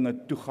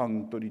sendelinge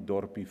toegang tot die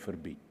dorpie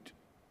verbied.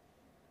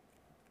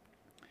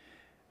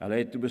 Hulle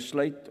het toe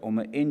besluit om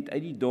 'n end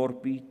uit die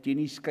dorpie teen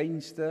die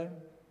skynste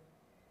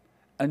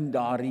in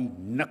daardie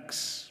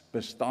niks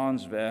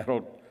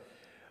bestaanswêreld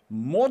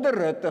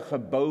modderhutte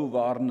gebou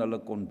waarin hulle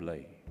kon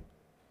bly.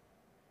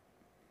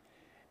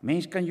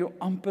 Mens kan jou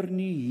amper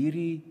nie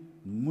hierdie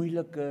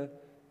moeilike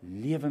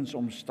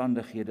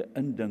lewensomstandighede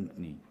indink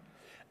nie.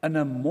 In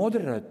 'n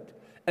modderhut,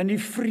 in die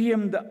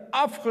vreemde,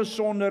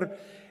 afgesonder,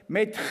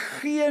 met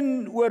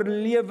geen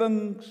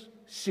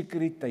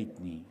oorlewingssekuriteit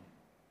nie.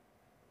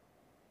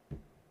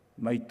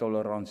 My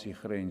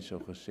toleransiegrens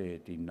sou gesê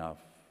het,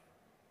 enough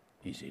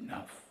is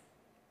enough.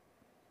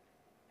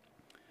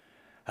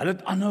 Hulle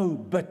het aanhou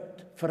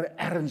bid vir 'n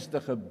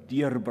ernstige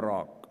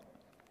deurbraak,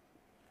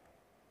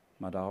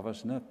 maar daar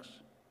was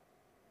niks.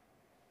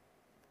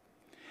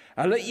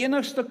 Hulle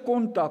enigste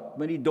kontak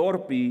met die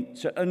dorpie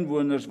se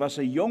inwoners was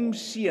 'n jong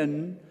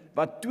seun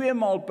wat 2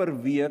 maal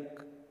per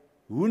week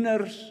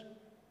hoenders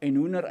en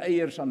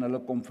hoendereiers aan hulle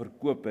kom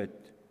verkoop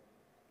het,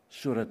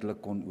 sodat hulle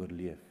kon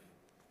oorleef.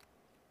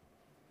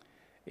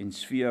 En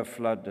Svea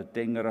Vlad, 'n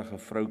tengerige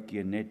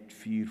vroutjie net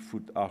 4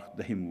 voet 8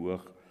 duim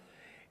hoog,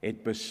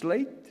 het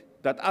besluit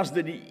dat as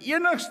dit die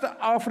enigste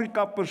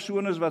Afrika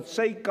persoon is wat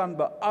sy kan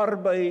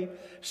bearbei,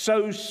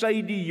 sou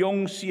sy die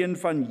jong seun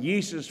van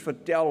Jesus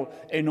vertel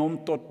en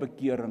hom tot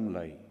bekering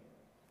lei.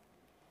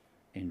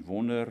 En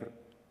wonder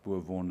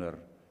bo wonder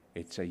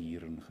het sy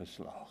hierin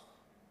geslaag.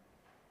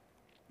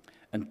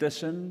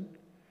 Intussen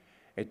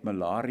het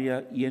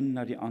malaria een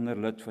na die ander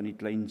lid van die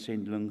klein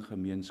sendeling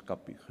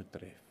gemeenskap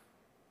getref.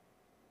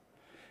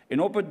 En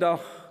op 'n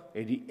dag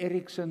het die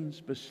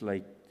Eriksens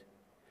besluit,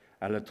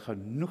 hulle het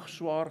genoeg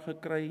swaar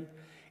gekry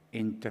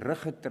en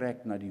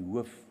teruggetrek na die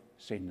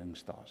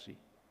hoofsendingstasie.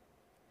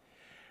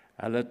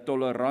 Hulle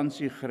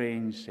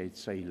toleransigrens het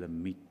sy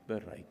limiet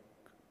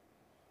bereik.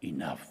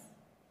 Enough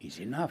is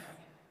enough.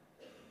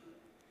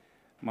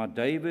 Maar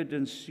David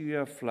en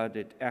Svea Vlad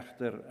het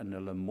egter in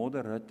hulle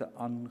modderhutte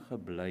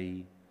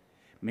aangebly,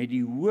 met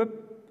die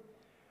hoop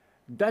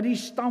dat die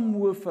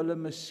stamhoof hulle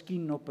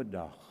miskien op 'n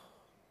dag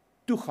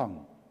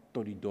toegang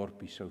tot die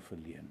dorpie sou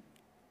verleen.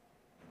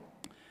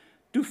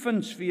 Toe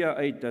vind Svea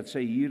uit dat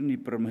sy hier in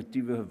die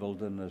primitiewe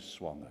wildernis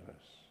swanger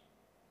is.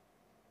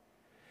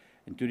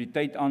 En toe die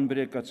tyd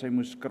aanbreek dat sy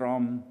moes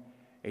kraam,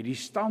 het die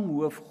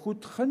stamhoof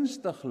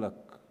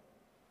goedgunstiglik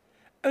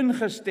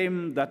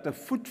ingestem dat 'n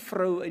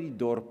voetvrou uit die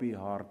dorpie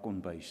haar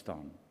kon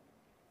bystaan.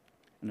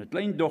 En 'n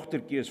klein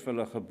dogtertjie is vir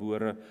hulle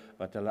gebore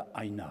wat hulle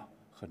Aina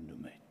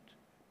genoem het.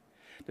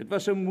 Dit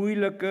was 'n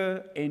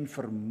moeilike en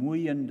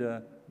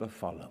vermoeiende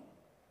bevalling.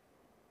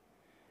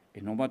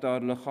 En omdat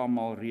haar liggaam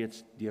al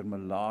reeds deur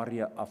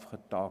malaria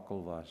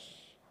afgetakel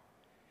was,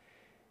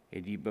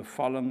 het die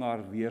bevalling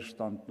haar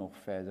weerstand nog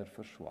verder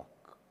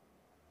verswak.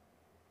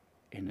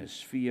 En is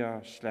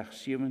Svea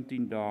slegs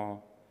 17 dae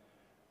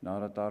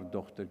nadat haar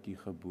dogtertjie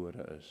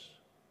gebore is,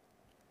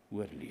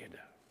 oorlede.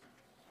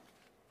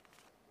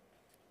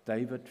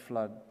 David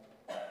Flood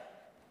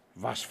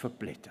was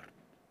verpletterd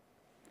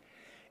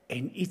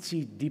en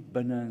ietsie diep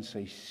binne in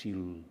sy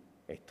siel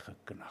het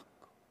geknak.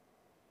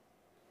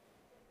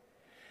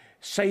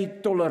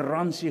 Sy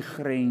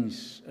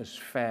tolerantiegrens is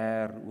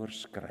ver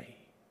oorskry.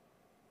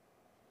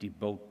 Die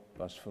bult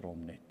was vir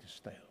hom net te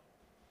styl.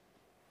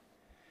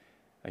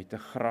 Hy het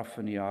 'n graf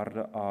in die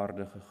harde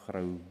aarde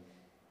gegrou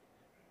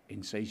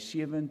en sy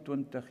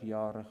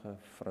 27-jarige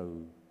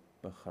vrou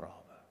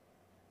begrawe.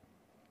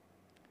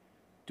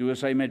 Toe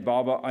is hy met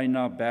baba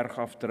Aina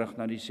bergaf terug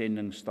na die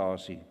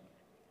sendingstasie.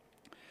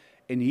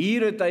 En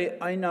hier het hy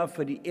Aina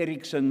vir die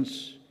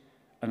Eriksens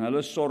in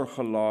hulle sorg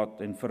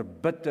gelaat en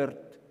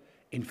verbitterd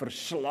en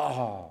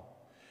verslae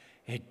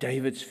het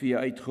Davids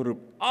vir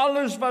uitgeroep: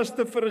 alles was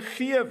te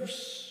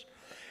vergeefs.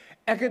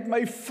 Ek het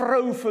my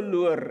vrou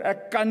verloor.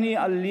 Ek kan nie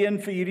alleen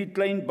vir hierdie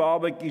klein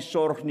babatjie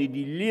sorg nie.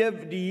 Die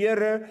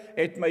Here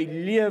het my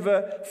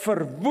lewe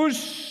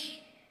verwoes.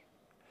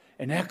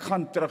 En ek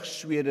gaan terug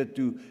Swede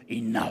toe.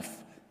 Enough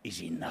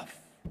is enough.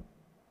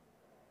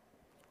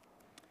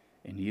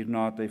 En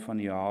hierna het hy van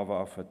die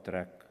hawe af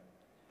vertrek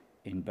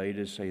en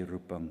beide sy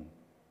roeping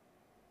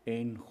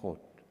en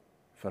God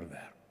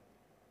verwerp.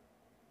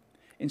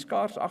 En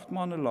skaars 8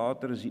 maande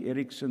later is die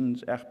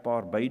Eriksens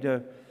egpaar beide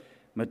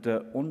met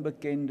 'n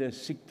onbekende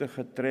siekte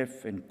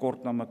getref en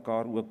kort na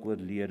mekaar ook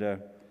oorlede.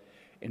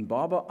 En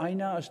baba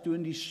Aina is toe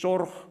in die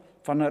sorg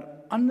van 'n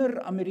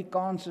ander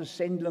Amerikaanse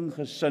sendeling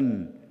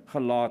gesin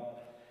gelaat,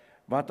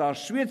 wat haar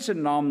Sweedse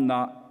naam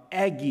na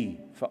Aggie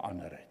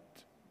verander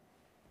het.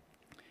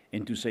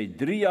 En toe sy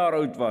 3 jaar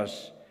oud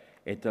was,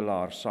 het hulle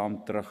haar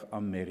saam terug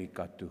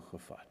Amerika toe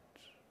gevat.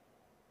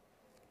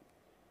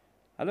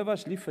 Hulle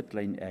was lief vir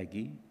klein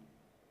Aggie,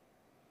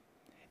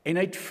 en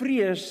uit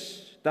vrees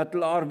dat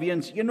hulle haar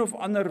weens een of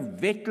ander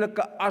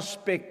wetlike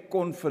aspek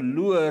kon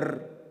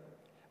verloor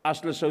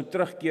as hulle sou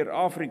terugkeer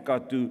Afrika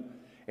toe,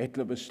 het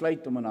hulle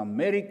besluit om in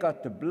Amerika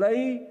te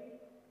bly,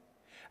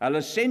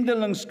 hulle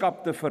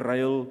sendelingskap te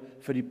verruil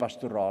vir die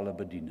pastorale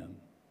bediening.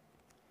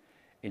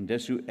 En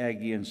dis hoe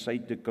Aggie in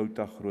South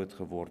Dakota groot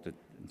geword het.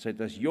 En sy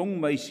het as jong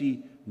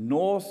meisie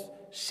North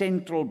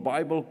Central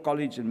Bible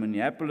College in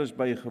Minneapolis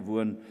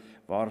bygewoon,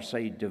 waar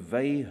sy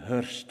DeWay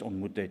Hurst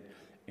ontmoet het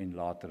en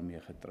later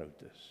mee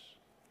getroud is.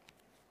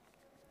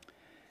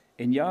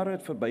 En jare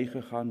het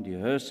verbygegaan, die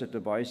Hurst het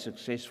 'n baie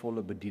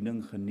suksesvolle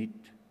bediening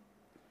geniet.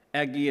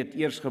 Aggie het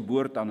eers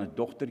geboorte aan 'n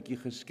dogtertjie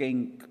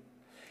geskenk,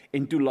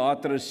 en toe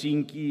later 'n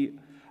seentjie.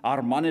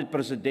 Haar man het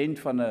president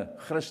van 'n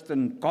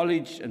Christen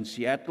college in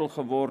Seattle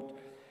geword.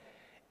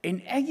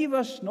 En Aggie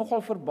was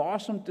nogal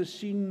verbaas om te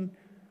sien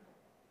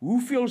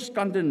hoeveel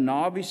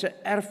Skandinawiese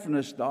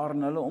erfenis daar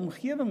in hulle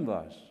omgewing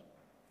was.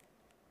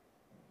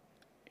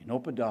 En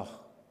op 'n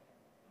dag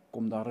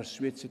kom daar 'n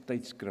Sweedse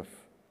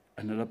tydskrif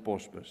in hulle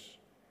posbus.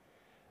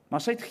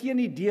 Maar sy het geen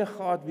idee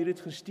gehad wie dit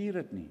gestuur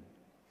het nie.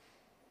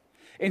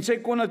 En sy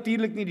kon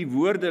natuurlik nie die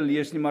woorde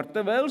lees nie, maar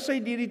terwyl sy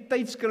deur die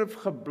tydskrif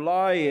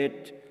geblaai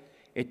het,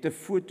 het 'n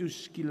foto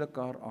skielik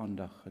haar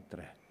aandag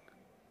getrek.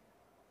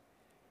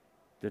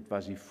 Dit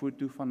was die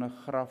foto van 'n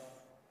graf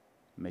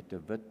met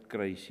 'n wit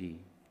kruisie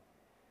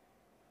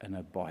in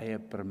 'n baie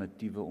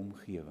primitiewe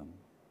omgewing.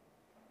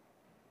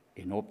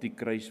 En op die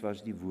kruis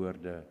was die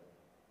woorde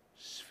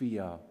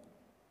Svea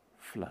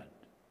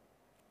Flood.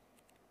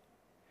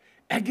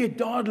 Ek het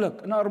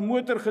dadelik in haar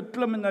motor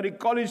geklim en na die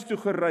college toe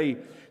gery.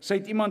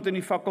 Sy het iemand in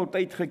die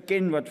fakulteit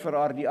geken wat vir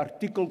haar die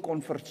artikel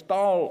kon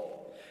vertaal.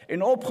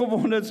 En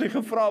opgewonde het sy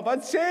gevra,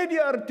 wat sê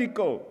die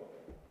artikel?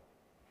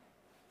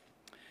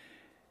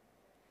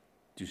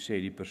 Toe sê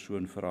die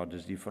persoon vir haar,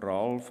 dis die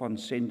verhaal van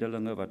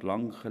sendelinge wat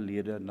lang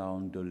gelede na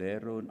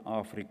Ndolero in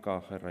Afrika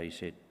gereis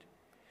het.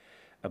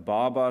 'n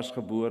Baba is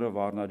gebore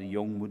waarna die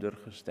jong moeder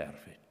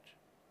gesterf het.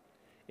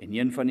 En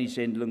een van die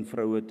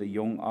sendelingvroue het 'n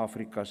jong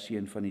Afrika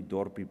seun van die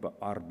dorpie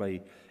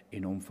bearbei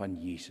en hom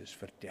van Jesus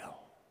vertel.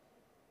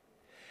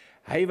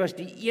 Hy was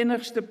die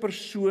enigste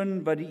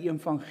persoon wat die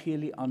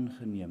evangelie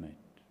aangeneem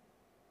het.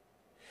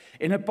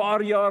 En 'n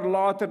paar jaar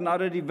later,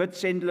 nadat die wit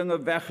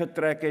sendelinge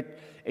weggetrek het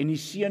en die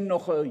seun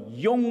nog 'n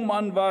jong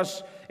man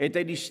was, het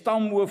hy die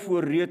stamhoof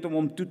voorreed om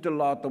hom toe te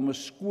laat om 'n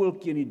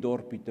skooltjie in die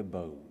dorpie te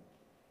bou.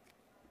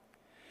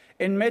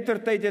 En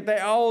mettertyd het hy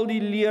al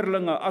die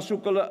leerlinge,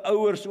 asook hulle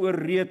ouers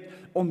oorreed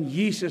om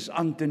Jesus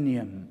aan te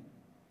neem.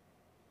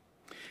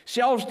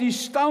 Selfs die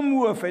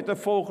stamhoof het 'n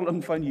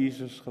volgeling van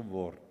Jesus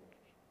geword.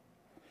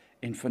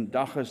 En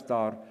vandag is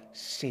daar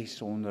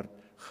 600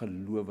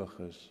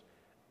 gelowiges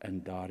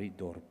in daardie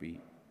dorpie.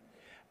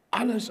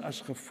 Alles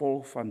as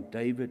gevolg van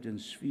David en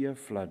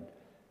Sveeflad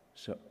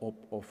se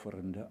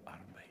opofferende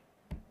arbeid.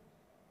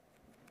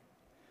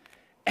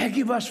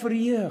 Aggie was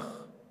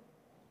verheug.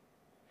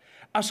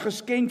 As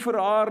geskenk vir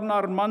haar na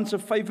haar man se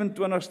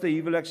 25ste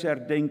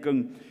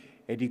huweliksherdenking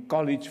het die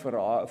college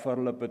vir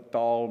hulle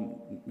betaal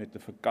met 'n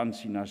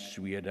vakansie na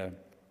Swede.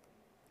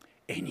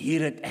 En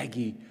hier het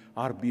Aggie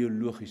haar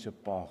biologiese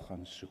pa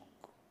gaan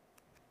soek.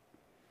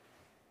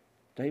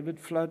 David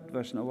Flood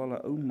was nou al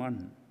 'n ou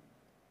man.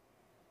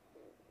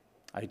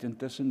 Hy het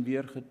intussen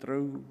weer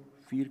getrou,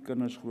 4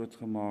 kinders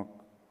grootgemaak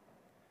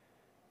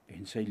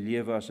en sy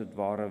lewe as dit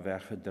ware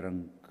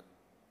weggedrink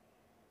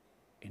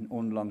en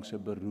onlangs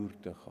 'n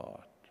beroerte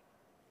gehad.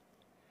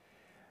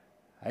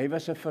 Hy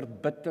was 'n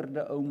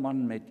verbitterde ou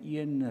man met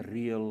een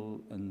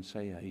reël in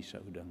sy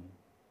huishouding.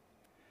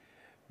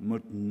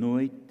 Moet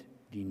nooit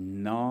die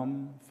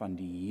naam van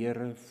die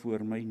Here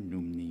voor my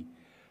noem nie.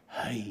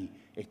 Hy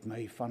het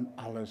my van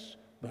alles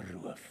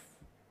beroof.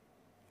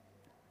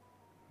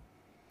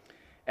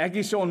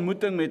 Aggie se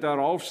ontmoeting met haar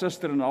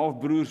halfsuster en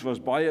halfbroers was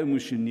baie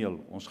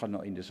emosioneel. Ons gaan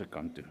nou einde se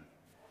kant toe.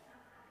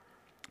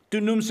 Toe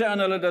noem sy aan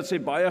hulle dat sy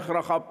baie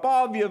graag haar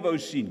pa weer wou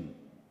sien.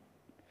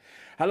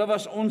 Hulle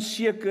was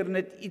onseker,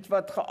 net iets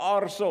wat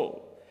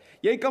geaarsel.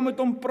 Jy kan met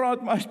hom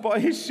praat, maar hy's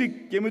baie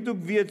siek. Jy moet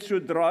ook weet,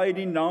 sodra hy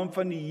die naam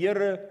van die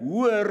Here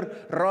hoor,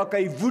 raak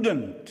hy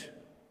woedend.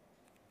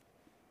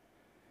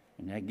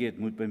 En Aggie het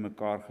moed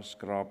bymekaar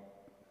geskraap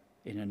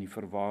en in die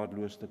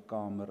verwaarloosde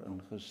kamer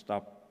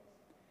ingestap.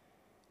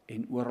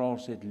 En oral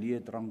het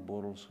leë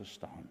drankbotels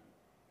gestaan.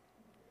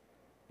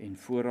 En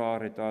voor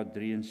haar het haar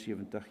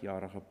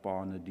 73-jarige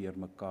pa in 'n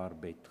deurmekaar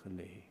bed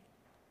gelê.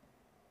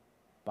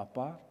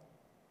 Papa,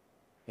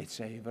 het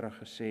sy ewig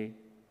gesê.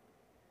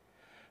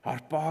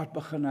 Haar pa het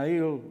begin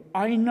huil.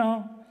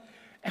 Aina,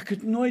 ek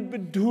het nooit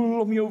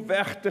bedoel om jou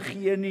weg te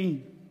gee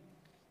nie.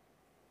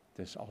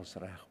 Dis als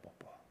reg,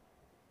 papa.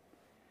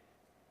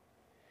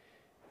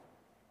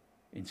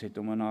 En sy het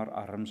hom in haar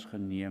arms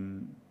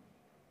geneem.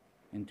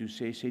 En toe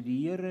sê sy,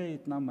 die Here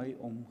het na my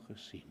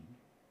omgesien.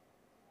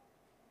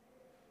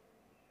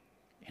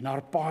 En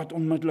haar pa het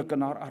onmiddellik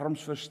in haar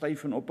arms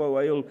verstyf en ophou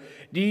huil.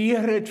 Die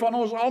Here het van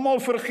ons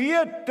almal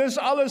vergeet. Dis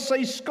alles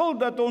sy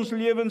skuld dat ons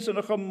lewens in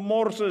 'n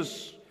gemors is.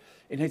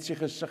 En hy het sy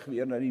gesig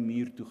weer na die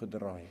muur toe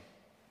gedraai.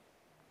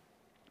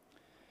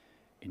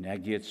 En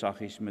Aggie het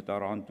saggies met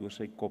haar hand oor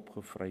sy kop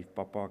gevryf.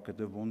 Papa, ek het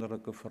 'n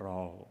wonderlike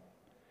verhaal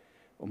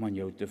om aan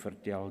jou te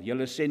vertel.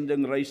 Julle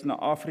sendingreis na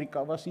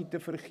Afrika was nie te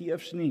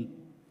vergeefs nie.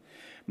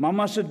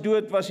 Mamma se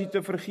dood was nie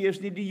te vergeefs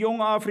nie. Die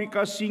jong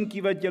Afrika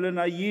seentjie wat julle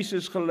na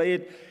Jesus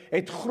gelei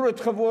het groot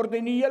geword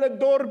en die hele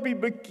dorpie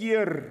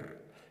bekeer.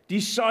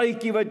 Die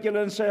saadjie wat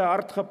julle in sy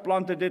hart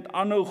geplant het, het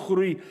aanhou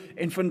groei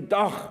en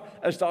vandag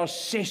is daar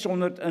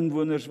 600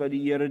 inwoners wat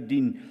die Here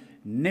dien,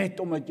 net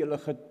omdat julle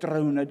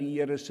getrou na die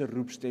Here se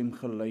roepstem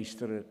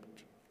geluister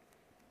het.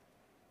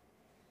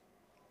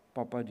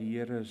 Papa, die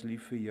Here is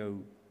lief vir jou.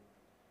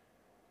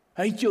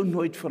 Hy het jou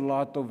nooit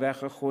verlaat of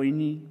weggegooi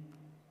nie.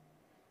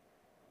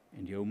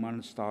 En jou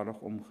man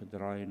stadig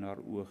omgedraai en haar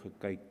oë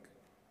gekyk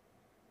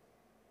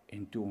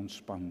en toe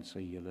ontspan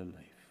sy hele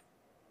lyf.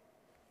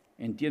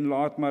 En teen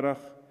laatmiddag,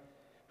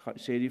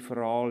 sê die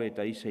verhaal, het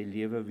hy sy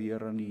lewe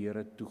weer aan die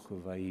Here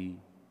toegewy.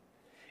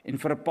 En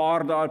vir 'n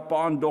paar dae het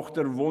pa en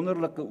dogter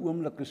wonderlike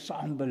oomblikke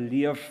saam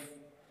beleef.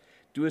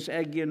 Toe is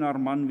Aggie en haar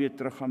man weer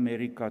terug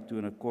Amerika toe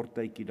en 'n kort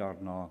tydjie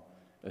daarna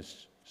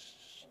is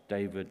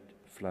David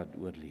Flood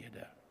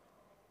oorlede.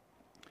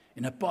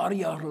 En 'n paar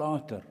jaar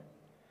later,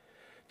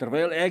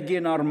 terwyl Aggie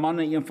en haar man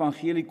 'n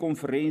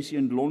evangeliekonferensie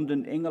in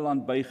Londen,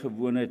 Engeland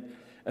bygewoon het,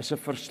 is 'n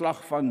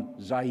verslag van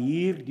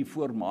Zaire, die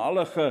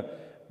voormalige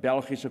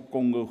Belgiese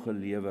Kongo,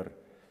 gelewer.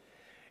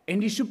 En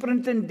die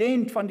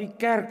superintendent van die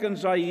kerk in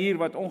Zaire,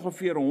 wat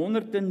ongeveer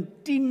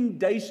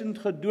 110.000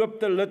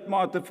 gedoopte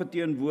lidmate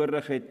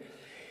verteenwoordig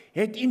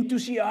het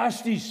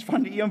entoesiasties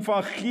van die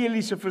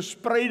evangeliese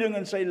verspreiding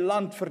in sy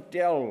land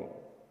vertel.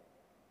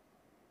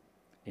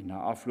 En na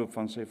afloop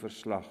van sy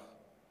verslag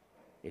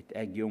het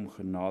Aggie hom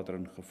genader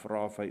en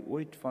gevra of hy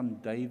ooit van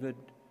David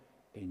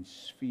en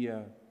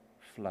Svee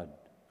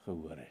Flood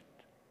gehoor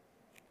het.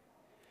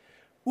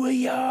 O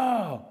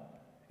ja,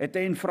 het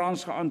hy in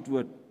Frans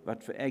geantwoord,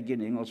 wat vir Aggie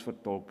in Engels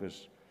vertolk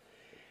is.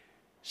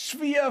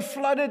 Svee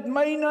Flood het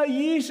my na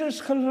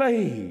Jesus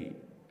gelei.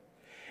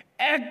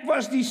 Ek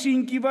was die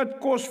seentjie wat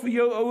kos vir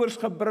jou ouers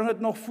gebring het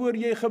nog voor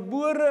jy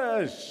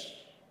gebore is.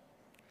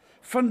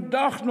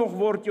 Vandag nog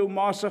word jou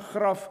ma se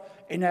graf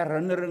en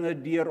herinneringe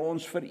deur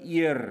ons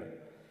vereer.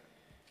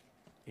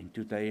 En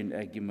toe het hy en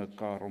Aggie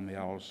mekaar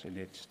omhels en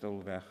het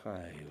stil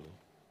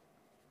weggehuil.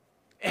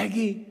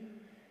 Aggie,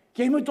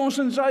 jy moet ons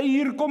in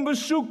Zaire kom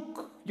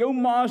besoek. Jou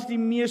ma is die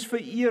mees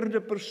vereerde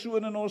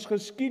persoon in ons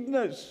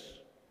geskiedenis.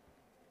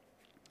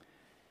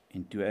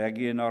 En toe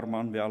Aggie en haar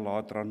man wel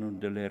later aan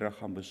Ndolere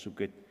gaan besoek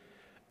het,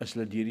 is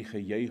hulle deur die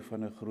gejuig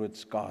van 'n groot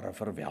skare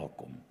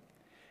verwelkom.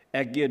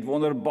 Ek het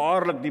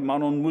wonderbaarlik die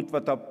man ontmoet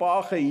wat haar pa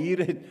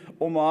gehuur het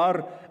om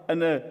haar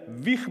in 'n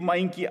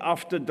wiegmandjie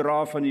af te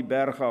dra van die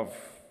berg af.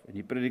 En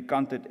die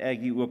predikant het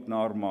Aggie ook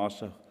na haar ma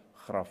se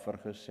graf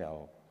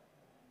vergesel.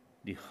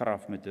 Die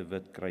graf met 'n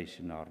wit kruis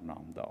en haar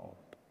naam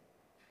daarop.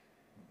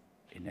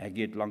 En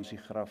Aggie het langs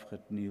die graf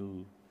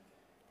gekniel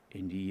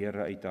en die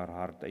Here uit haar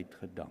hart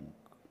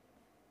uitgedank.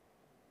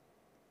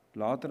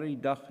 Later in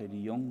die dag het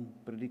die jong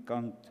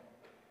predikant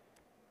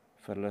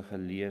vir hulle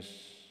gelees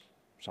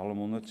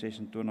Psalm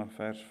 126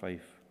 vers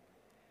 5.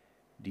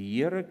 Die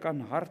Here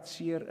kan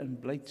hartseer in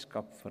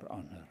blydskap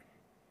verander.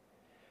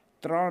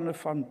 Trane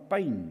van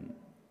pyn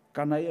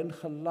kan hy in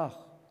gelag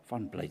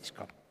van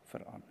blydskap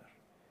verander.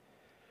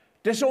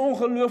 Dis 'n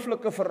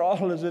ongelooflike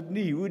verhaal, is dit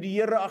nie, hoe die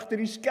Here agter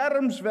die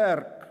skerms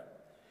werk.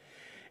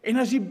 En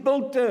as die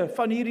bulte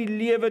van hierdie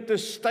lewe te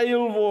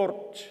styl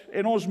word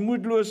en ons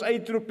moedeloos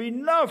uitroep,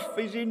 enough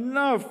is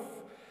enough,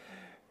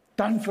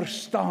 dan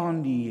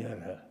verstaan die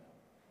Here.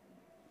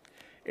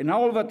 En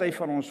al wat hy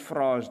van ons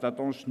vra is dat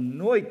ons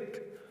nooit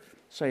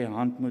sy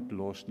hand moet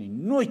los nie,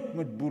 nooit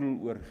moet boedel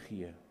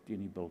oorgee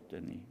teen die bulte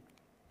nie.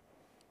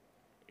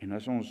 En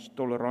as ons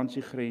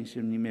toleransiegrense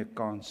nie meer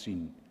kan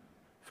sien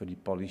vir die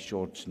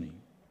polyshorts nie,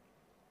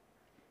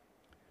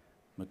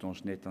 moet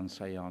ons net aan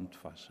sy hand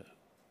vashou.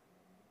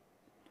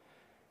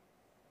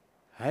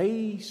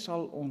 Hy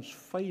sal ons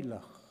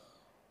veilig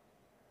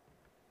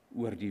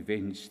oor die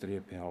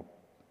wenstreep help,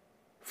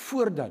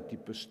 voordat die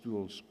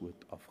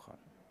pistoolskoot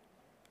afgaan.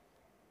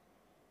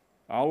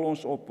 Al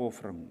ons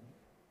opoffering,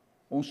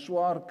 ons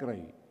swaar kry,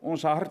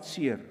 ons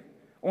hartseer,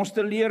 ons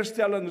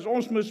teleurstellings,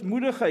 ons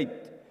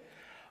mismoedigheid,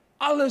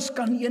 alles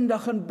kan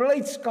eendag in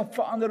blydskap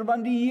verander,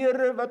 want die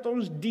Here wat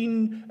ons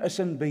dien is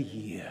in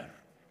beheer.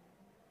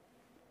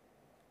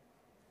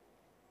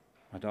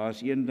 Maar daar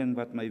is een ding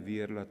wat my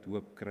weer laat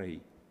hoop kry.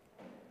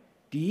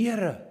 Die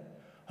Here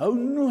hou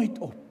nooit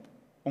op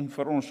om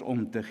vir ons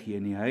om te gee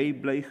nie. Hy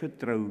bly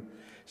getrou.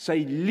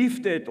 Sy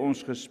liefde het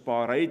ons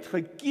gespaar. Hy het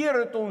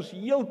gekeer dat ons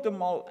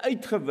heeltemal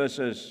uitgewis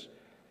is.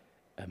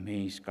 'n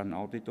Mens kan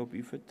altyd op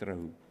U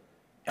vertrou.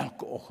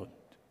 Elke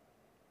oggend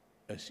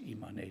is U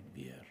maar net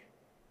weer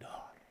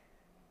daar.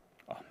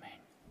 Amen.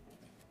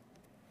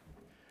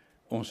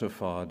 Onse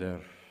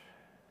Vader,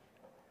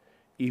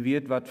 U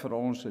weet wat vir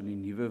ons in die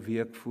nuwe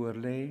week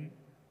voorlê.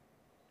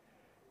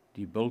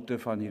 Die bulte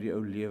van hierdie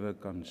ou lewe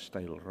kan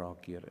styl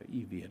raak, Here.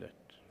 U weet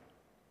dit.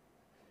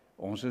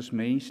 Ons is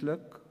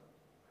menslik.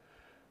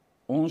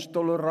 Ons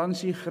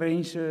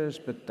toleransiegrense is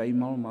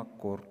partymal maar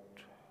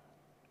kort.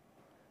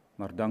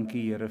 Maar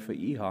dankie Here vir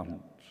U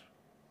hand.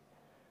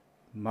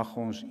 Mag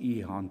ons U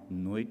hand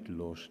nooit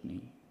los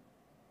nie.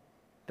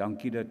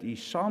 Dankie dat U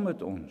saam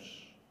met ons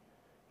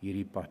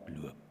hierdie pad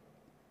loop.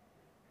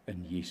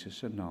 In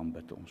Jesus se naam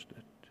bid ons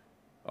dit.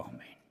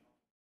 Amen.